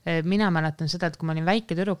 Mina mäletan seda, et kui ma olin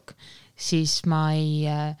väike tüdruk, siis ma ei...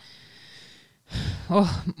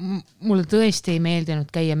 mulle tõesti ei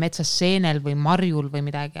meeldinud käia metsas seenel või marjul või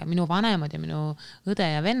midagi. Minu vanemad ja minu õde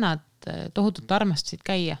ja vennad tohutult armastasid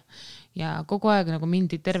käia ja kogu aeg nagu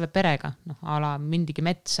mindi terve perega, mindigi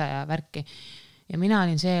metsa ja värki. Ja mina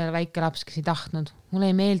olin see väike laps, kes ei tahtnud. Mulle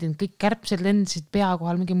ei meeldinud, kõik kärpsed lendasid pea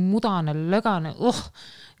kohal, mingi mudane, lögane.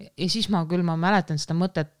 Ja siis ma mäletan seda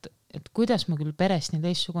mõtet, et kuidas ma küll perest nii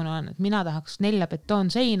teistsugune olen, et mina tahaks 4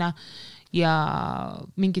 betoonseina ja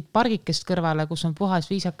mingit pargikest kõrvale, kus on puhas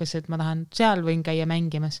viisakas, et ma tahan, seal võin käia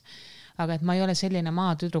mängimas. Aga et ma ei ole selline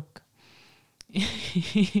maatüdruk.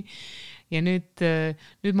 Ja nüüd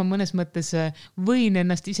ma mõnes mõttes võin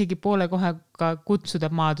ennast isegi poole kohega kutsuda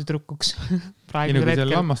maatüdrukuks. Ei nagu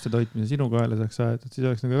seal lammaste toitmise sinu kohale saaks aetud, siis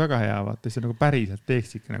oleks nagu väga hea vaata, siis nagu päriselt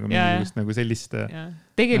teeks ikka nagu mingisugust nagu sellist.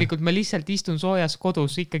 Tegelikult ma lihtsalt istun soojas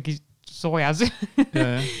kodus, ikkagi soojas.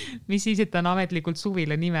 Mis siis, et ta on ametlikult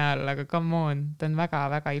suvila nime all, aga come on, ta on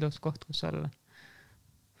väga-väga ilus koht, kus olla.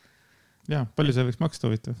 Jaa, palju see võiks maksta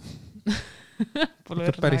huvitav?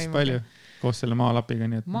 Päris palju. Koos selle maalapiga,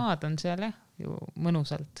 nii et... Maad on seal ju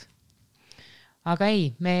mõnusalt. Aga ei,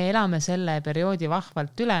 me elame selle perioodi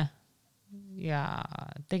vahvalt üle ja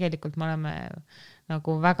tegelikult me oleme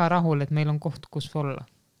nagu väga rahul, et meil on koht, kus olla.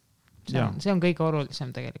 See on kõige olulisem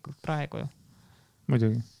tegelikult praegu ju.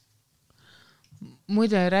 Muidugi.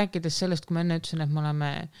 Muide, rääkides sellest, kui ma enne ütlesin, et me oleme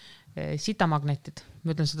sitamagnetid,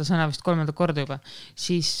 ma ütlen seda sõna vist 3. korda juba,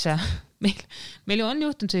 siis meil on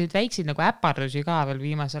juhtunud sellised väikseid nagu äpardusi ka veel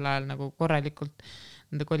viimasel ajal nagu korralikult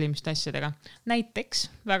nende kolimiste asjadega. Näiteks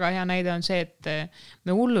väga hea näide on see, et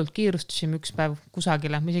me hullult kiirustasime üks päev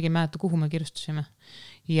kusagile, ma isegi ei mäleta, kuhu me kiirustasime.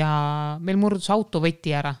 Ja meil murdus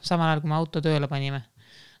autovõti ära, samal ajal kui me auto tööle panime.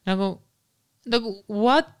 Nagu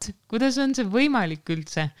what? Kuidas on see võimalik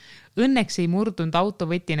üldse? Õnneks ei murdunud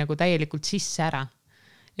autovõti nagu täielikult sisse ära.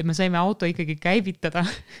 Ja me saime auto ikkagi käivitada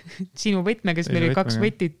sinu võtmega, sest meil oli 2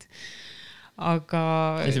 võtit. Aga...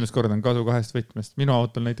 Esimest korda on kasu 2 võtmest. Minu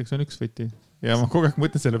autol näiteks on 1 võti. Ja ma kogu aeg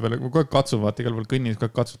mõtlen selle peale, ma kogu aeg katsun, vaata igal pool kõnnin, kogu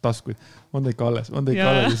aeg katsud taskuid. On ta ikka alles.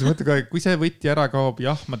 Ja siis mõtlen kogu aeg, kui see võti ära kaob,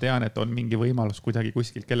 jah, ma tean, et on mingi võimalus kuidagi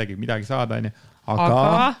kuskilt kellegi midagi saada. Aga...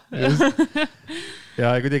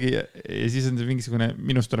 Ja kuidagi, ja siis on see mingisugune,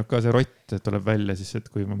 minust tuleb ka see rott, et tuleb välja siis, et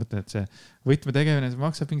kui ma mõtlen, et see võtme tegemine, see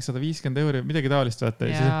maksab mingi 150 €, midagi taolist vaata.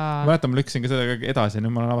 Ja siis, ma mäletan, ma lükkasin ka seda edasi ja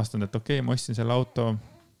nüüd ma olen avastanud, et okei, ma ostsin selle auto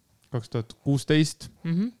 2016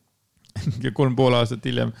 ja 3,5 aastat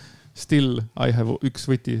hiljem still I have 1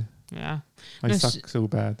 võti. I suck so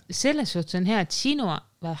bad. Selles suhtes on hea, et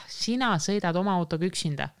sina sõidad oma autoga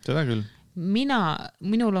üksinda. Seda küll.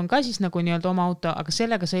 Minul on ka siis nagu nii-öelda oma auto, aga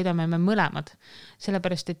sellega sõidame me mõlemad.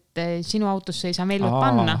 Sellepärast, et sinu autosse ei saa meelvad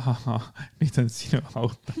panna. Nüüd on sinu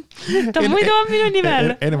auto. Ta muidu on minu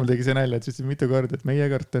nimel. Enne mul tegi see nalja, et ütlesin mitu korda, et meie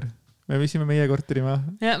korter. Me viisime meie korteri maha.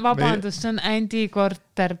 Vabandust, see on Andy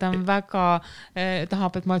korter, ta on väga,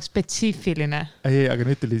 tahab, et ma oleks spetsiifiline. Ei, aga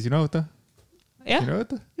nüüd tuli sinu auto? Sinu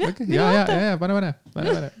auto? Ja, pane.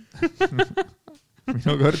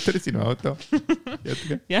 Minu korter, sinu auto.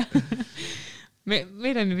 Jätke. Jah.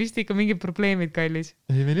 Meil on vist ikka mingid probleemid, kallis.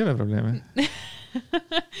 Ei, meil ei ole probleeme.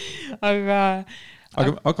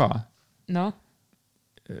 Aga... No?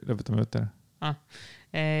 Lõpetame jutt ära.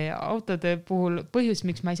 Autode puhul põhjus,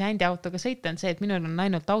 miks ma ei saa Andi autoga sõita, on see, et minul on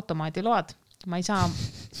ainult automaadiload. Ma ei saa...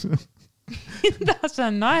 Mida sa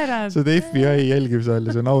naerad? See on FBI jälgib seal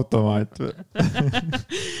ja see on automaat.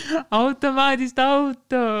 Automaadist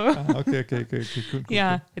auto. Okay.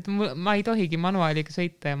 Ja, et ma ei tohigi manuaaliga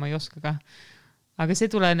sõita ja ma ei oska ka. Aga see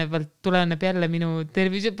tuleneb jälle minu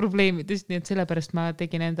terviseprobleemidest, nii et sellepärast ma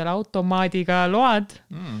tegin endale automaadiga load.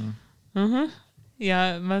 Ja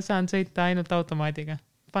ma saan sõita ainult automaadiga.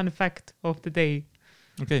 Fun fact of the day.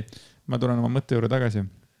 Okei, ma tulen oma mõtte juurde tagasi.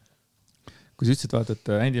 Kui sa ütlesid, vaata, et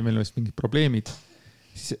Andy, meil on mingid probleemid,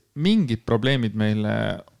 siis mingid probleemid meil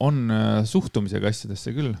on suhtumisega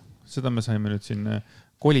asjadesse küll. Seda me saime nüüd siin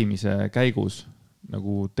kolimise käigus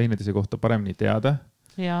nagu teineteise kohta paremini teada.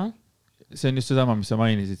 Ja. See on just sedama, mis sa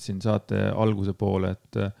mainisid siin saate alguse poole,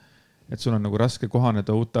 et sul on nagu raske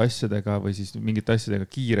kohaneda uute asjadega või siis mingite asjadega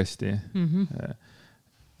kiiresti.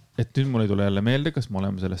 Et nüüd mul ei tule jälle meelde, kas me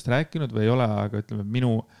oleme sellest rääkinud või ei ole, aga ütleme,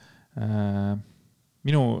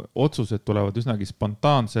 minu otsused tulevad üsnagi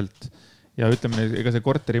spontaanselt ja ütleme, ega see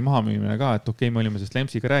korteri maha müümine ka, et okei, me olime sellest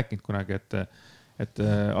Lemsiga rääkinud kunagi, et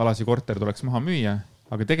alasi korter tuleks maha müüa,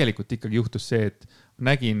 aga tegelikult ikkagi juhtus see, et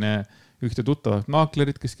nägin ühte tuttavat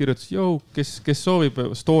maaklerit, kes kirjutas, kes soovib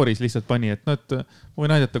stories lihtsalt pani, et et ma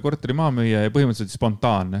võin aidata korteri maha müüa ja põhimõtteliselt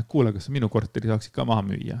spontaanne, kuule, kas minu korteri saaksid ka maha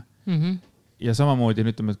müüa. Ja samamoodi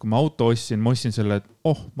ütleme, et kui ma auto ostsin, ma ostsin selle, et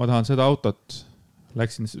ma tahan seda autot,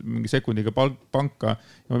 läksin mingi sekundiga panka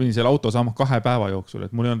ja ma pidin selle auto saama 2 päeva jooksul,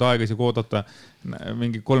 et mul ei olnud aega isegi oodata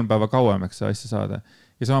mingi 3 päeva kauem, eks see asja saada.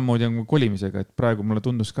 Ja samamoodi on kolimisega, et praegu mulle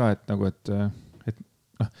tundus ka, et nagu, et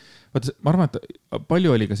vaata, ma arvan, et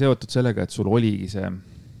palju oli ka seotud sellega, et sul oligi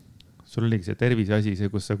see tervise asi,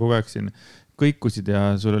 see, kus sa kogu aeg siin kõikusid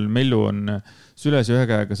ja sul mellu on süles ja ühe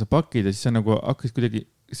käega sa pakid ja siis sa nagu hakkasid kuidagi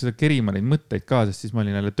seda kerima neid mõtteid ka, sest siis ma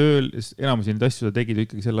olin jälle tööl, enamusi neid asju sa tegid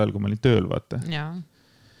ikkagi sel ajal, kui ma olin tööl, vaata.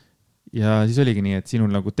 ja siis oligi nii, et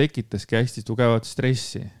sinul nagu tekitaski hästi tugevat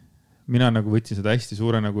stressi. Mina nagu võtsin seda hästi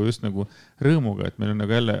suure nagu just nagu rõõmuga, et meil on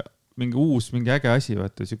nagu jälle mingi äge asi,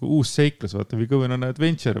 vaata, siuke uus seiklus, vaata, või Going on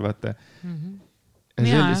Adventure, vaata.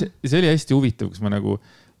 See oli hästi huvitav, kus ma nagu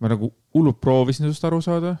hullult proovisin just aru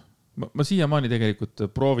saada. Ma siiamaani tegelikult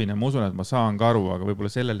proovin ja ma usun, et ma saan ka aru, aga võib-olla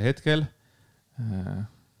sellel hetkel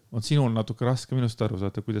on sinul natuke raske minust aru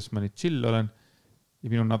saada, kuidas ma nii chill olen ja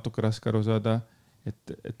minul natuke raske aru saada,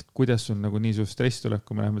 et kuidas sul nagu nii suur stress tuleb,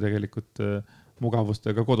 kui me läheme tegelikult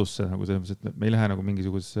mugavustega kodusse, nagu selles mõttes, et me ei lähe nagu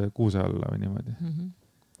mingisuguse kuuse alla või niimoodi.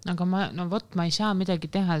 Aga ma ei saa midagi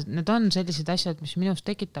teha. Need on sellised asjad, mis minust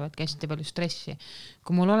tekitavad hästi palju stressi.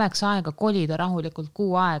 Kui mul oleks aega kolida rahulikult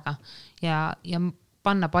kuu aega ja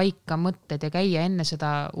panna paika mõtted ja käia enne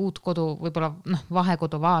seda uut kodu, võib-olla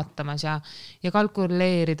vahekodu vaatamas ja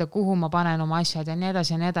kalkuleerida, kuhu ma panen oma asjad ja nii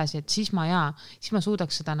edasi, et siis ma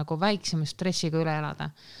suudaks seda nagu väiksema stressiga üle elada.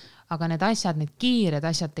 Aga need asjad, need kiired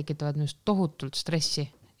asjad tekitavad minust tohutult stressi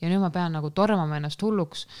ja nüüd ma pean nagu tormama ennast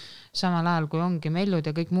hulluks samal ajal, kui ongi mellud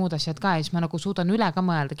ja kõik muud asjad ka ja siis ma nagu suudan üle ka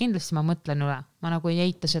mõelda. Kindlasti ma mõtlen üle, ma nagu ei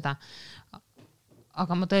eita seda.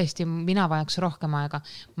 Aga mina vajaks rohkem aega.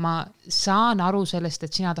 Ma saan aru sellest,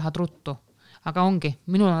 et sina tahad ruttu, aga ongi,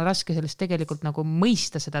 minul on raske sellest tegelikult nagu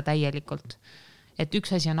mõista seda täielikult. Et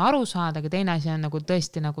üks asi on aru saada, aga teine asi on nagu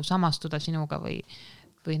tõesti nagu samastuda sinuga või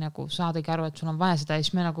nagu saadagi aru, et sul on vaja seda ja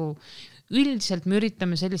siis me nagu üldiselt me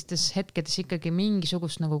üritame sellistes hetkedes ikkagi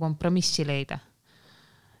mingisugust nagu kompromissi leida.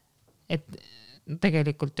 Et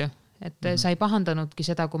tegelikult ju, et sa ei pahandanudki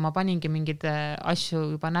seda, kui ma paningi mingid asju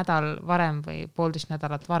juba nädal varem või 1,5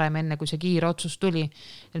 nädalat varem, enne kui see kiire otsus tuli,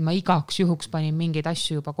 et ma igaks juhuks panin mingeid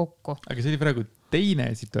asju juba kokku. Aga see oli praegu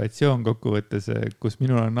teine situatsioon kokkuvõttes, kus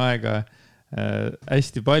minul on aega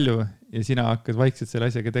hästi palju ja sina hakkad vaikselt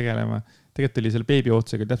selle asjaga tegelema. Tegelikult oli seal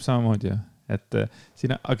beebiootsusega täpselt samamoodi ju.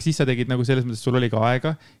 Aga siis sa tegid nagu selles mõttes, sul oli ka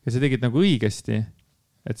aega ja sa tegid nagu õigesti,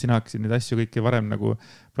 et sina hakkasid neid asju kõiki varem nagu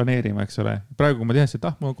planeerima, eks ole. Praegu, kui ma tean, et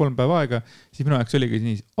mul on 3 päeva aega, siis minu jaoks oligi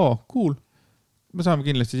nii, cool, me saame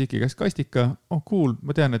kindlasti Siki käest kastika, cool,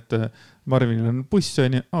 ma tean, et Marvinil on buss,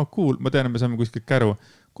 cool, ma tean, et me saame kuskilt käru.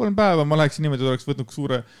 3 päeva ma läheksin niimoodi, oleks võtnud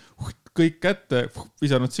suure kõik kätte,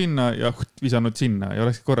 visanud sinna ja visanud sinna ja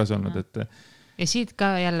olekski korras olnud, et ja siit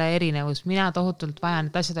ka jälle erinevus. Mina tohutult vajan,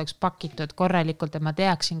 et asjad oleks pakitud korralikult, et ma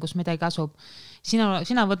teaksin, kus midagi asub.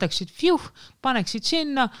 Sina võtaksid, paneksid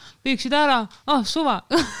sinna, viiksid ära, suva,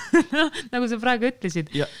 nagu sa praegu ütlesid.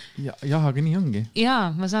 Ja, aga nii ongi. Jaa,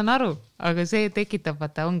 ma saan aru, aga see tekitab,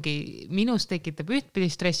 vaata, ongi, minus tekitab ühtpidi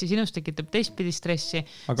stressi, sinust tekitab teistpidi stressi.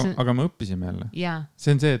 Aga me õppisime jälle. Ja.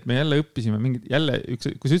 See on see, et me jälle õppisime kui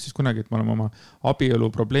sa ütlesid kunagi, et me oleme oma abielu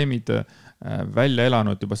probleemid välja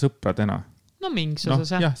elanud juba sõpradena. No mingis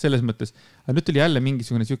osas, jah, selles mõttes. Aga nüüd tuli jälle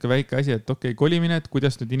mingisugune siuke väike asi, et kolimine, et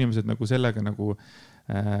kuidas nüüd inimesed nagu sellega nagu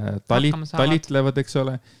talitlevad, eks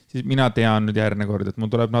ole. Siis mina tean nüüd järgmine kord, et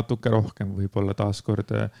mul tuleb natuke rohkem võib-olla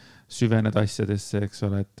taaskord süveneda asjadesse, eks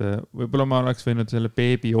ole. Et võib-olla ma oleks võinud selle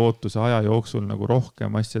beebi ootuse aja jooksul nagu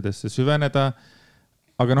rohkem asjadesse süveneda.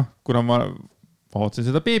 Aga kuna ma vaatasin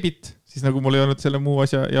seda beebit, siis nagu mul ei olnud selle muu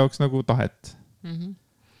asja jaoks nagu tahet.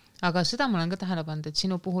 Aga seda ma olen ka tähele pannud, et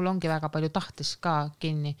sinu puhul ongi väga palju tahtes ka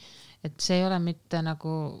kinni. Et see ei ole mitte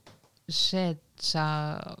nagu see, et sa,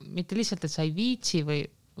 mitte lihtsalt, et sa ei viitsi või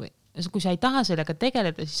kui sa ei taha sellega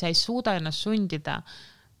tegeleda, siis sa ei suuda ennast sundida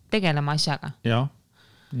tegelema asjaga. Jaa,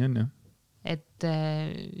 nii on jah. Et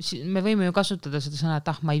me võime ju kasutada seda sõna,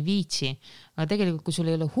 et ma ei viitsi. Aga tegelikult, kui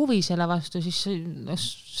sul ei ole huvi selle vastu, siis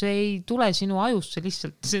see ei tule sinu ajusse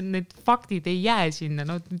lihtsalt. Need faktid ei jää sinna,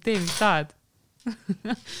 tee mis tahad.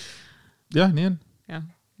 Jah, nii on. Jah,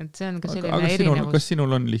 et see on ka selline erinevus. Kas sinul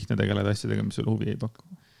on lihtne tegeleda asjadega, mis sul huvi ei paku?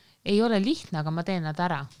 Ei ole lihtne, aga ma teen nad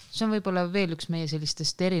ära. See on võib-olla veel üks meie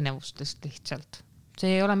sellistest erinevustest lihtsalt. See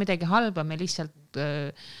ei ole midagi halba, me lihtsalt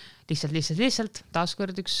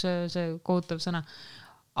taaskord üks see kohutav sõna.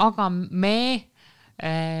 Aga me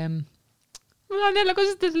olen jälle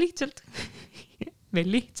kasutada lihtsalt. Me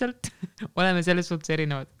lihtsalt oleme selles suhtes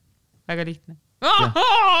erinevad. Väga lihtne.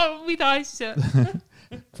 Mida asja?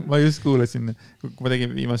 Ma just kuulasin, kui ma tegin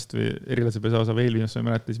viimast või erilasepesa osa veel viimast, ma ei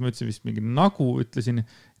mäleta, siis ma ütlesin vist mingi nagu, ütlesin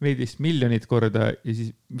 14 miljonit korda ja siis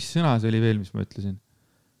mis sõna see oli veel, mis ma ütlesin?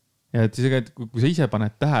 Ja et siis, kui sa ise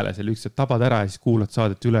paned tähele selle üks, et tabad ära ja siis kuulad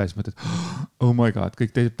saadet üle ja siis mõtled, oh my god,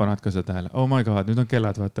 kõik teised panevad ka seda tähele, oh my god, nüüd on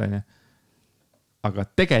kellad, vaata, on. Aga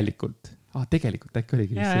tegelikult äkki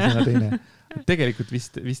oligi see sõna teine. Tegelikult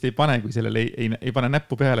vist ei pane, kui sellele ei pane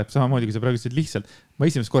näppu peale, samamoodi kui sa praegu ütlesid lihtsalt. Ma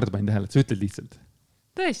esimest korda panin tähele, et sa ütled lihtsalt.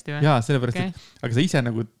 Tõesti või? Jaa, sellepärast, aga sa ise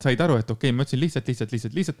nagu said aru, et okei, ma ütlesin lihtsalt,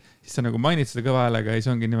 siis sa nagu mainid seda kõva häälega ja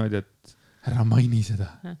siis ongi niimoodi, et ära maini seda.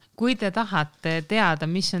 Kui te tahate teada,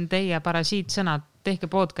 mis on teie parasiitsõnad, tehke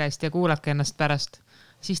podcast ja kuulake ennast pärast.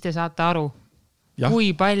 Siis te saate aru,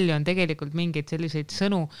 kui palju on tegelikult mingeid selliseid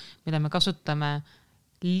sõnu, mida me kasutame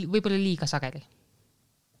võib-olla liiga sageli.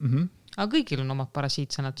 Aga kõigil on omad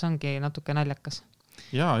parasiitsõnad, see ongi natuke naljakas.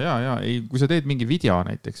 Ja. Ei, kui sa teed mingi video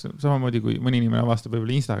näiteks, samamoodi kui mõni inimene avastab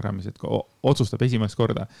võib-olla Instagramis, et otsustab esimest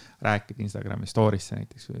korda rääkida Instagrami story'sse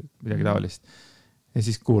näiteks või midagi taolist. Ja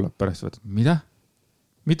siis kuulab pärast, võtad, mida?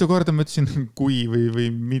 Mitu korda ma ütlesin kui või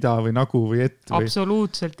mida või nagu või et. Või...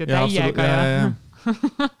 Absoluutselt ja täiega.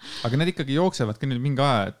 Aga need ikkagi jooksevad ka mingi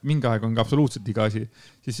aeg on ka absoluutselt iga asi.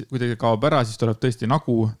 Siis kui ta kaob ära, siis tuleb tõesti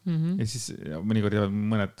nagu ja siis mõnikord jäävad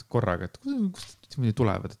mõned korraga, et kust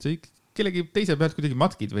tulevad, et see kellegi teise pealt kuidagi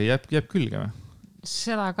matkid või jääb külge või?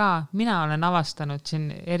 Seda ka. Mina olen avastanud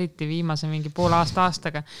siin eriti viimase mingi poole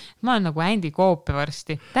aastaga. Ma olen nagu Andy Koopia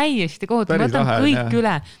varsti. Täiesti kohut. Ma võtan kõik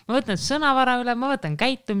üle. Ma võtan sõnavara üle, ma võtan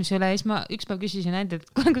käitumise üle. Ja siis ma ükspäev küsisin Andy, et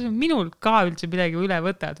kas minul ka üldse midagi üle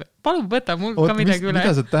võtad? Palun võta mul ka midagi üle.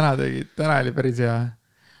 Mida sa täna tegid? Täna oli päris hea.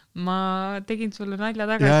 Ma tegin sulle nalja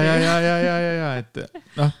tagasi. Ja. Et,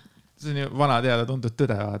 see on ju vana teada tuntud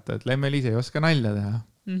tõde, vaata, et Lemme-Liis ei oska nalja teha.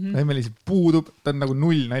 Lemme-Liis puudub, ta on nagu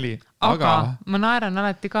null nali. Aga ma naeran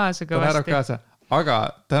alati kaasa kõvasti. Aga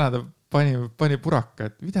täna ta pani puraka,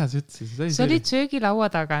 et mida sa ütlesid? Sa olid söögilaua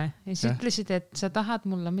taga ja siis ütlesid, et sa tahad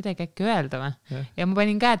mulle midagi äkki öelda või? Ja ma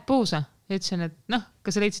panin käed puusa ja ütlesin, et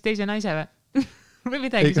kas sa leidsid teise naise või? Või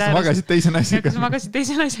midagi. Ei, kas sa magasid teise naisega? Kas sa magasid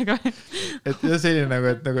teise naisega või? Et selline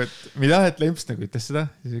nagu, et mida, et Lemps nagu ütles seda,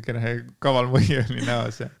 siis kaval mõi oli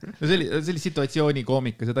näos. See oli situatsiooni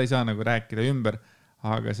koomika, seda ei saa nagu rääkida ümber.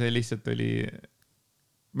 Aga see lihtsalt oli,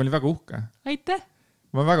 ma olin väga uhke. Aitäh!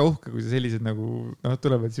 Ma olen väga uhke, kui sellised nagu,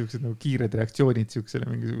 tulevad siuksed nagu kiired reaktsioonid siuksele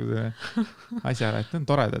mingisuguse asjale, et on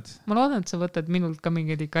toredad. Ma loodan, et sa võtad minult ka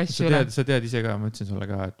mingeid ikka asju üle. Sa tead ise ka, ma ütlesin sulle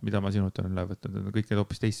ka, et mida ma sinult olen üle võtnud, kõik need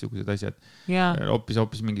hoopis teistsugused asjad.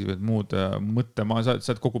 Hoopis mingisugused muud sa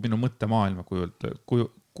oled kogu minu mõttemaailma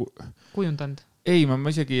kujundanud. Ei, ma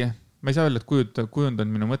ei saa öelda, et kujundanud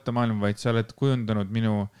minu mõttemaailma, vaid sa oled kujundanud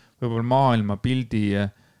minu võib-olla maailma pildi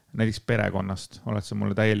näiteks perekonnast. Oled sa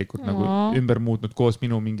mulle täielikult nagu ümber muutnud koos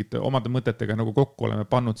minu mingite omade mõtetega nagu kokku oleme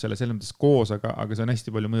pannud selles mõttes koos, aga see on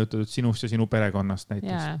hästi palju mõjutatud sinust ja sinu perekonnast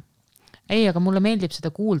näiteks. Ei, aga mulle meeldib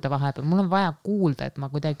seda kuulda vahepeal. Mul on vaja kuulda, et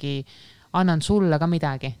ma kuidagi annan sulle ka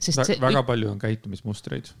midagi. Väga palju on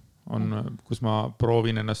käitumismustreid. Kus ma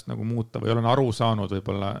proovin ennast nagu muuta või olen aru saanud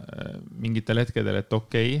võib-olla mingitel hetkedel, et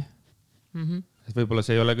okei. Et võib-olla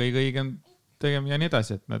see ei ole kõige õigem tegema ja nii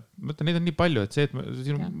edasi, et ma mõtlen, neid on nii palju, et see, et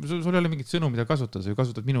sul ei ole mingit sõnu, mida kasutada, sa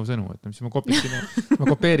kasutad minu sõnu, et mis ma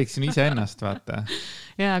kopeeriksin ise ennast, vaata.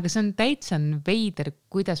 Ja, aga see on täitsa veider,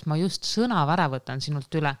 kuidas ma just sõnavara võtan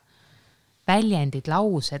sinult üle. Väljendid,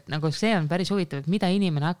 laused, nagu see on päris huvitav, et mida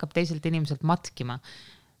inimene hakkab teiselt inimeselt matkima.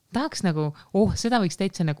 Tahaks nagu, seda võiks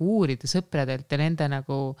täitsa nagu uurida sõpradelt ja nende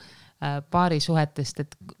nagu paarisuhetest,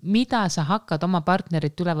 et mida sa hakkad oma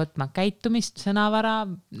partnerit üle võtma, käitumist, sõnavara,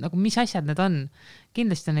 nagu mis asjad need on.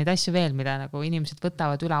 Kindlasti on neid asju veel, mida nagu inimesed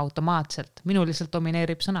võtavad üle automaatselt. Minu lihtsalt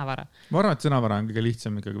domineerib sõnavara. Ma arvan, et sõnavara on kõige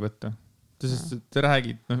lihtsam ikkagi võtta. Sest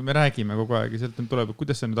me räägime kogu aeg ja sealt tuleb,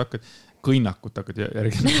 kuidas sa nüüd kõnnakut hakkad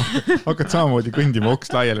järgima. Hakkad samamoodi kõndima oks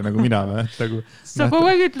laiali nagu mina. Sa kogu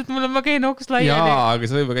aeg ütled mulle, ma käin oks laiali. Jaa, aga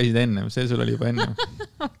sa juba käisid enne, see sul oli juba enne.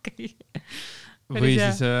 Okei. Või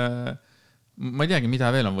siis, ma ei teagi, mida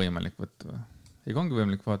veel on võimalik võtta. Ega ongi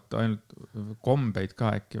võimalik vaata ainult kombeid ka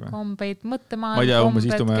äkki või? Kombeid, mõttemaailm, ma ei tea, umbes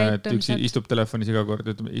istume, et üks istub telefonis iga kord,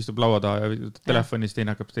 istub laua taha ja telefonis,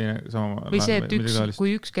 teine hakkab teine sama. Või see, et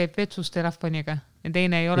kui üks käib vetsus telefoniga ja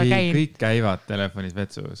teine ei ole käinud. Kõik käivad telefonis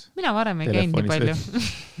vetsus. Mina varem ei käinud nii palju.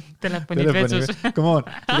 Telefonis vetsus. Come on,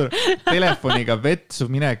 telefoniga vetsu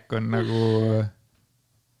minek on nagu,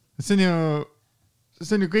 see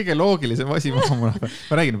on ju kõige loogilisem asi.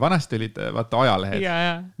 Ma räägin, vanasti olid vaata ajalehed.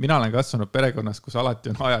 Mina olen kasvanud perekonnas, kus alati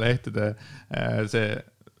on ajalehtede see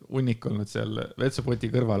unnik olnud seal vetsupoti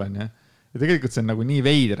kõrval on. Ja tegelikult see on nagu nii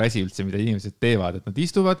veider asi üldse, mida inimesed teevad, et nad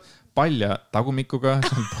istuvad palja tagumikuga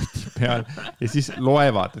seal poti peal ja siis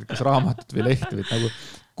loevad, et kas raamatut või lehti või nagu,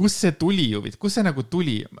 kus see tuli ju, kus see nagu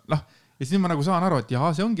tuli, ja siis ma nagu saan aru, et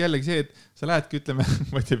jaa, see ongi jällegi see, et sa lähedki, ütleme,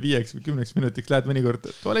 ma ei tea, 5 või 10 minutiks lähed mõnikord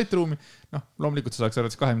tualettruumi, loomulikult sa saaks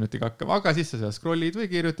arvata 2 minutiga hakkama, aga siis sa scrollid või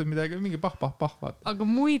kirjutad midagi, mingi pah, vaata. Aga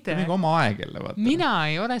muide, mingi oma aeg jälle, vaata. Mina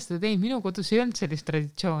ei ole seda teinud, minu kodus ei olnud sellist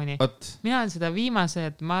traditsiooni. Mina olen seda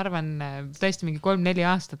viimased, ma arvan, tõesti mingi 3-4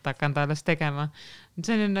 aastat hakanud alles tegema.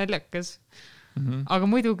 See on naljakas. aga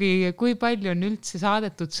muidugi, kui palju on üldse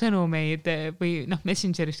saadetud sõnumeid või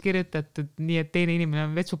Messengerist kirjutatud nii, et teine inimene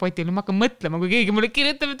on vetsupotil. Ma hakkan mõtlema, kui keegi mulle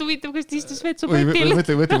kirjutab, et huvitav, kas ta istus vetsupotil.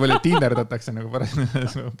 Mõtle, palju tinderdatakse nagu pärast.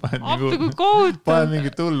 Appi kui kohutav. Panen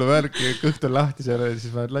mingit hullu värki, kõht on lahti seal ja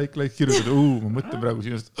siis vaid like kirjutada. Ma mõtlen praegu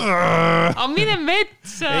sinust. Aga mine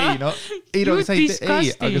metsa. Aga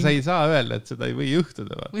sa ei saa öelda, et seda ei või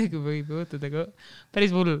juhtuda. Muidugi võib juhtuda, aga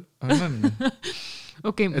päris hull.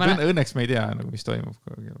 Õnneks me ei tea, mis toimub.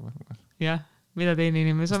 Jah, mida teine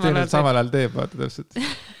inimene samal ajal teeb, vaata täpselt.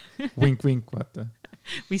 Vink, vaata.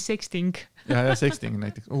 Või sexting. Ja sexting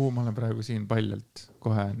näiteks. Ma olen praegu siin paljalt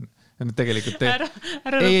kohe. Tegelikult ära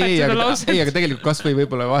lõpet seda lauset. Aga tegelikult kas või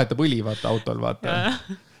võib-olla vahetab õli, vaata, autol, vaata.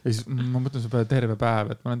 Ja siis ma mõtlen su peale terve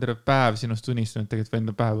päev, et ma olen terve päev sinust unistanud, tegelikult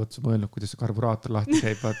enda päev otsa mõelnud, kuidas see karburaator lahti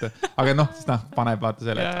käib, vaata. Aga siis paneb vaata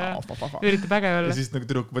selle, et üritab äge olla. Ja siis nagu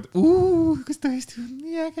tüdruk mõtleb, kas tõesti on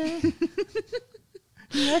nii äge.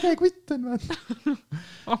 Nii äge kutt on, vaata.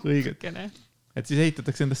 Õiget. Et siis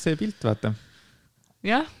ehitatakse endast see pilt, vaata.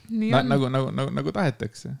 Jah, nii on. Nagu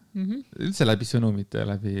tahetakse. Üldse läbi sõnumite,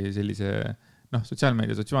 läbi sellise,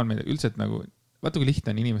 sotsiaalmeedia, üldse, et nagu vaata, kui lihtne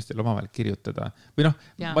on inimestel omavahel kirjutada. Või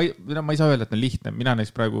ma ei saa öelda, et on lihtne. Mina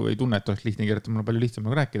näiteks praegu ei tunne, et oleks lihtne kirjutada, mul on palju lihtsam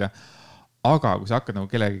nagu rääkida. Aga kui sa hakkad nagu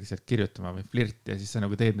kellegagi sealt kirjutama või flirti ja siis sa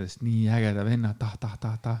nagu teed nendest nii ägeda venna,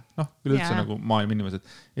 üleüldse nagu maailma inimesed.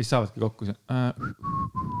 Ja siis saavadki kokku.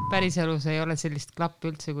 Päris elus ei ole sellist klappi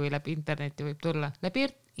üldse, kui läbi interneti võib tulla. Läbi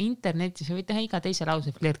interneti sa võid teha iga teise lause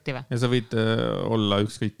flirti või? Ja sa võid olla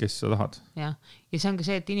ükskõik, kes sa tahad. Ja see on ka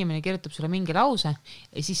see, et inimene kirjutab sulle mingi lause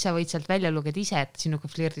ja siis sa võid sealt välja lugeda ise, et sinuga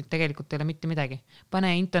flirtid tegelikult ei ole mitte midagi. Pane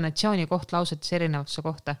intonatsiooni koht lausetes erinevusse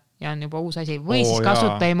kohta ja on juba uus asi. Või siis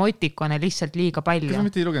kasuta emotikone lihtsalt liiga palju. Kas ma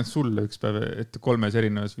mitte ei lugenud sulle üks päev, et 3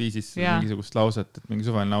 erinevas viisis mingisugust lauset, et mingi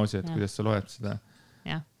suvaline lause, et kuidas sa loed seda?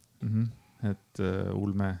 Jah. Et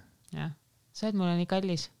ulme. Jah. Sa oled mulle nii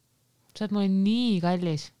kallis. Sa oled mulle nii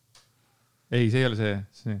kallis. Ei, see ei ole see.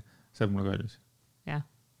 Sa oled mulle kallis. Jah.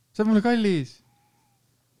 Sa oled mulle kallis.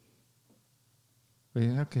 Või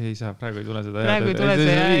ei saa, praegu ei tule seda. Praegu ei tule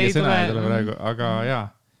see, ei tule praegu, aga jaa.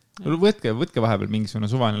 Võtke vahepeal mingisugune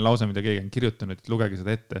suvaline lause, mida keegi on kirjutanud, et lugege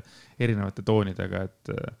seda ette erinevate toonidega,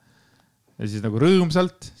 et ja siis nagu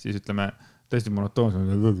rõõmsalt, siis ütleme tõesti monotoons.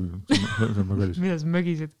 Mida sa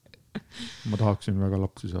mögisid? Ma tahaksin väga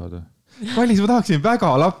lapsi saada. Kallis, ma tahaksin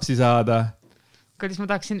väga lapsi saada. Kallis, ma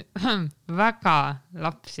tahaksin väga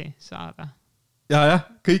lapsi saada. Jah,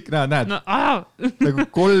 kõik näed. Nagu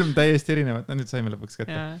 3 täiesti erinevat, nüüd saime lõpuks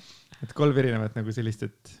kätte. Et 3 erinevat nagu sellist,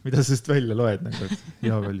 et mida sa sest välja loed nagu, et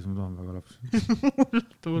kallis, ma tahan väga lapsi.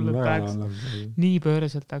 Hullult tahaks. Nii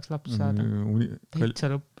pööreselt tahaks lapsi saada. Täitsa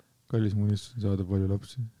lõpp. Kallis, mu unistus on saada palju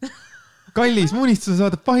lapsi. Kallis, mu unistus on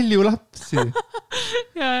saada palju lapsi.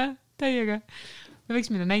 Jah, täiega. Me võiks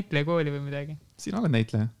minna näitleja kooli või midagi. Sina oled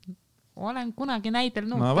näitleja. Olen kunagi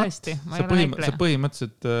näidelnud tõesti. Sa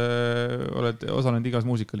põhimõtteliselt oled osalenud igas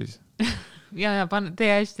muusikalis. Ja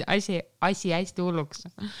tee asi hästi hulluks.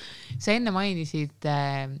 Sa enne mainisid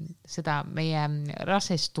seda meie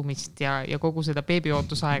rasestumist ja kogu seda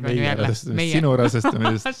beebiootuse-aega. Sinu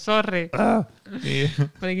rasestumisest. Sorry.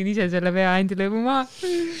 Ma tegin ise selle vea Andi lõivu maha.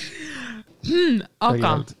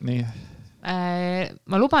 Aga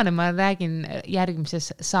ma luban, et ma räägin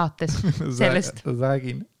järgmises saates sellest.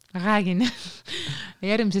 Räägin.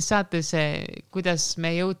 Järgmises saates, kuidas me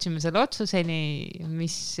jõudsime selle otsuseni,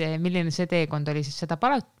 milline see teekond oli, siis seda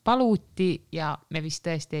paluti ja me vist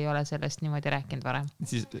tõesti ei ole sellest niimoodi rääkinud varem.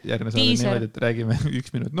 Siis järgmine saade niimoodi, et räägime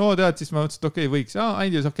 1 minut. No tead, siis ma mõtlesin, et okei, võiks.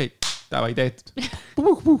 Andis, okei, tavai teetud.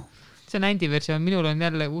 See on Andi versioon, minul on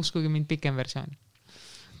jälle uskugi mind pikem versioon.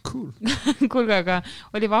 Cool. Kuulge, aga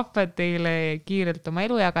oli vahva teile kiirelt oma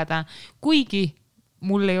elu jagada. Kuigi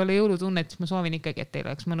mul ei ole jõulutunnet, siis ma soovin ikkagi, et teil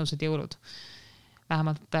oleks mõnusad jõulud.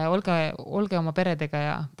 Vähemalt olge oma peredega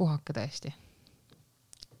ja puhake tõesti.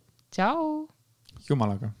 Tšau!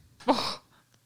 Jumalaga.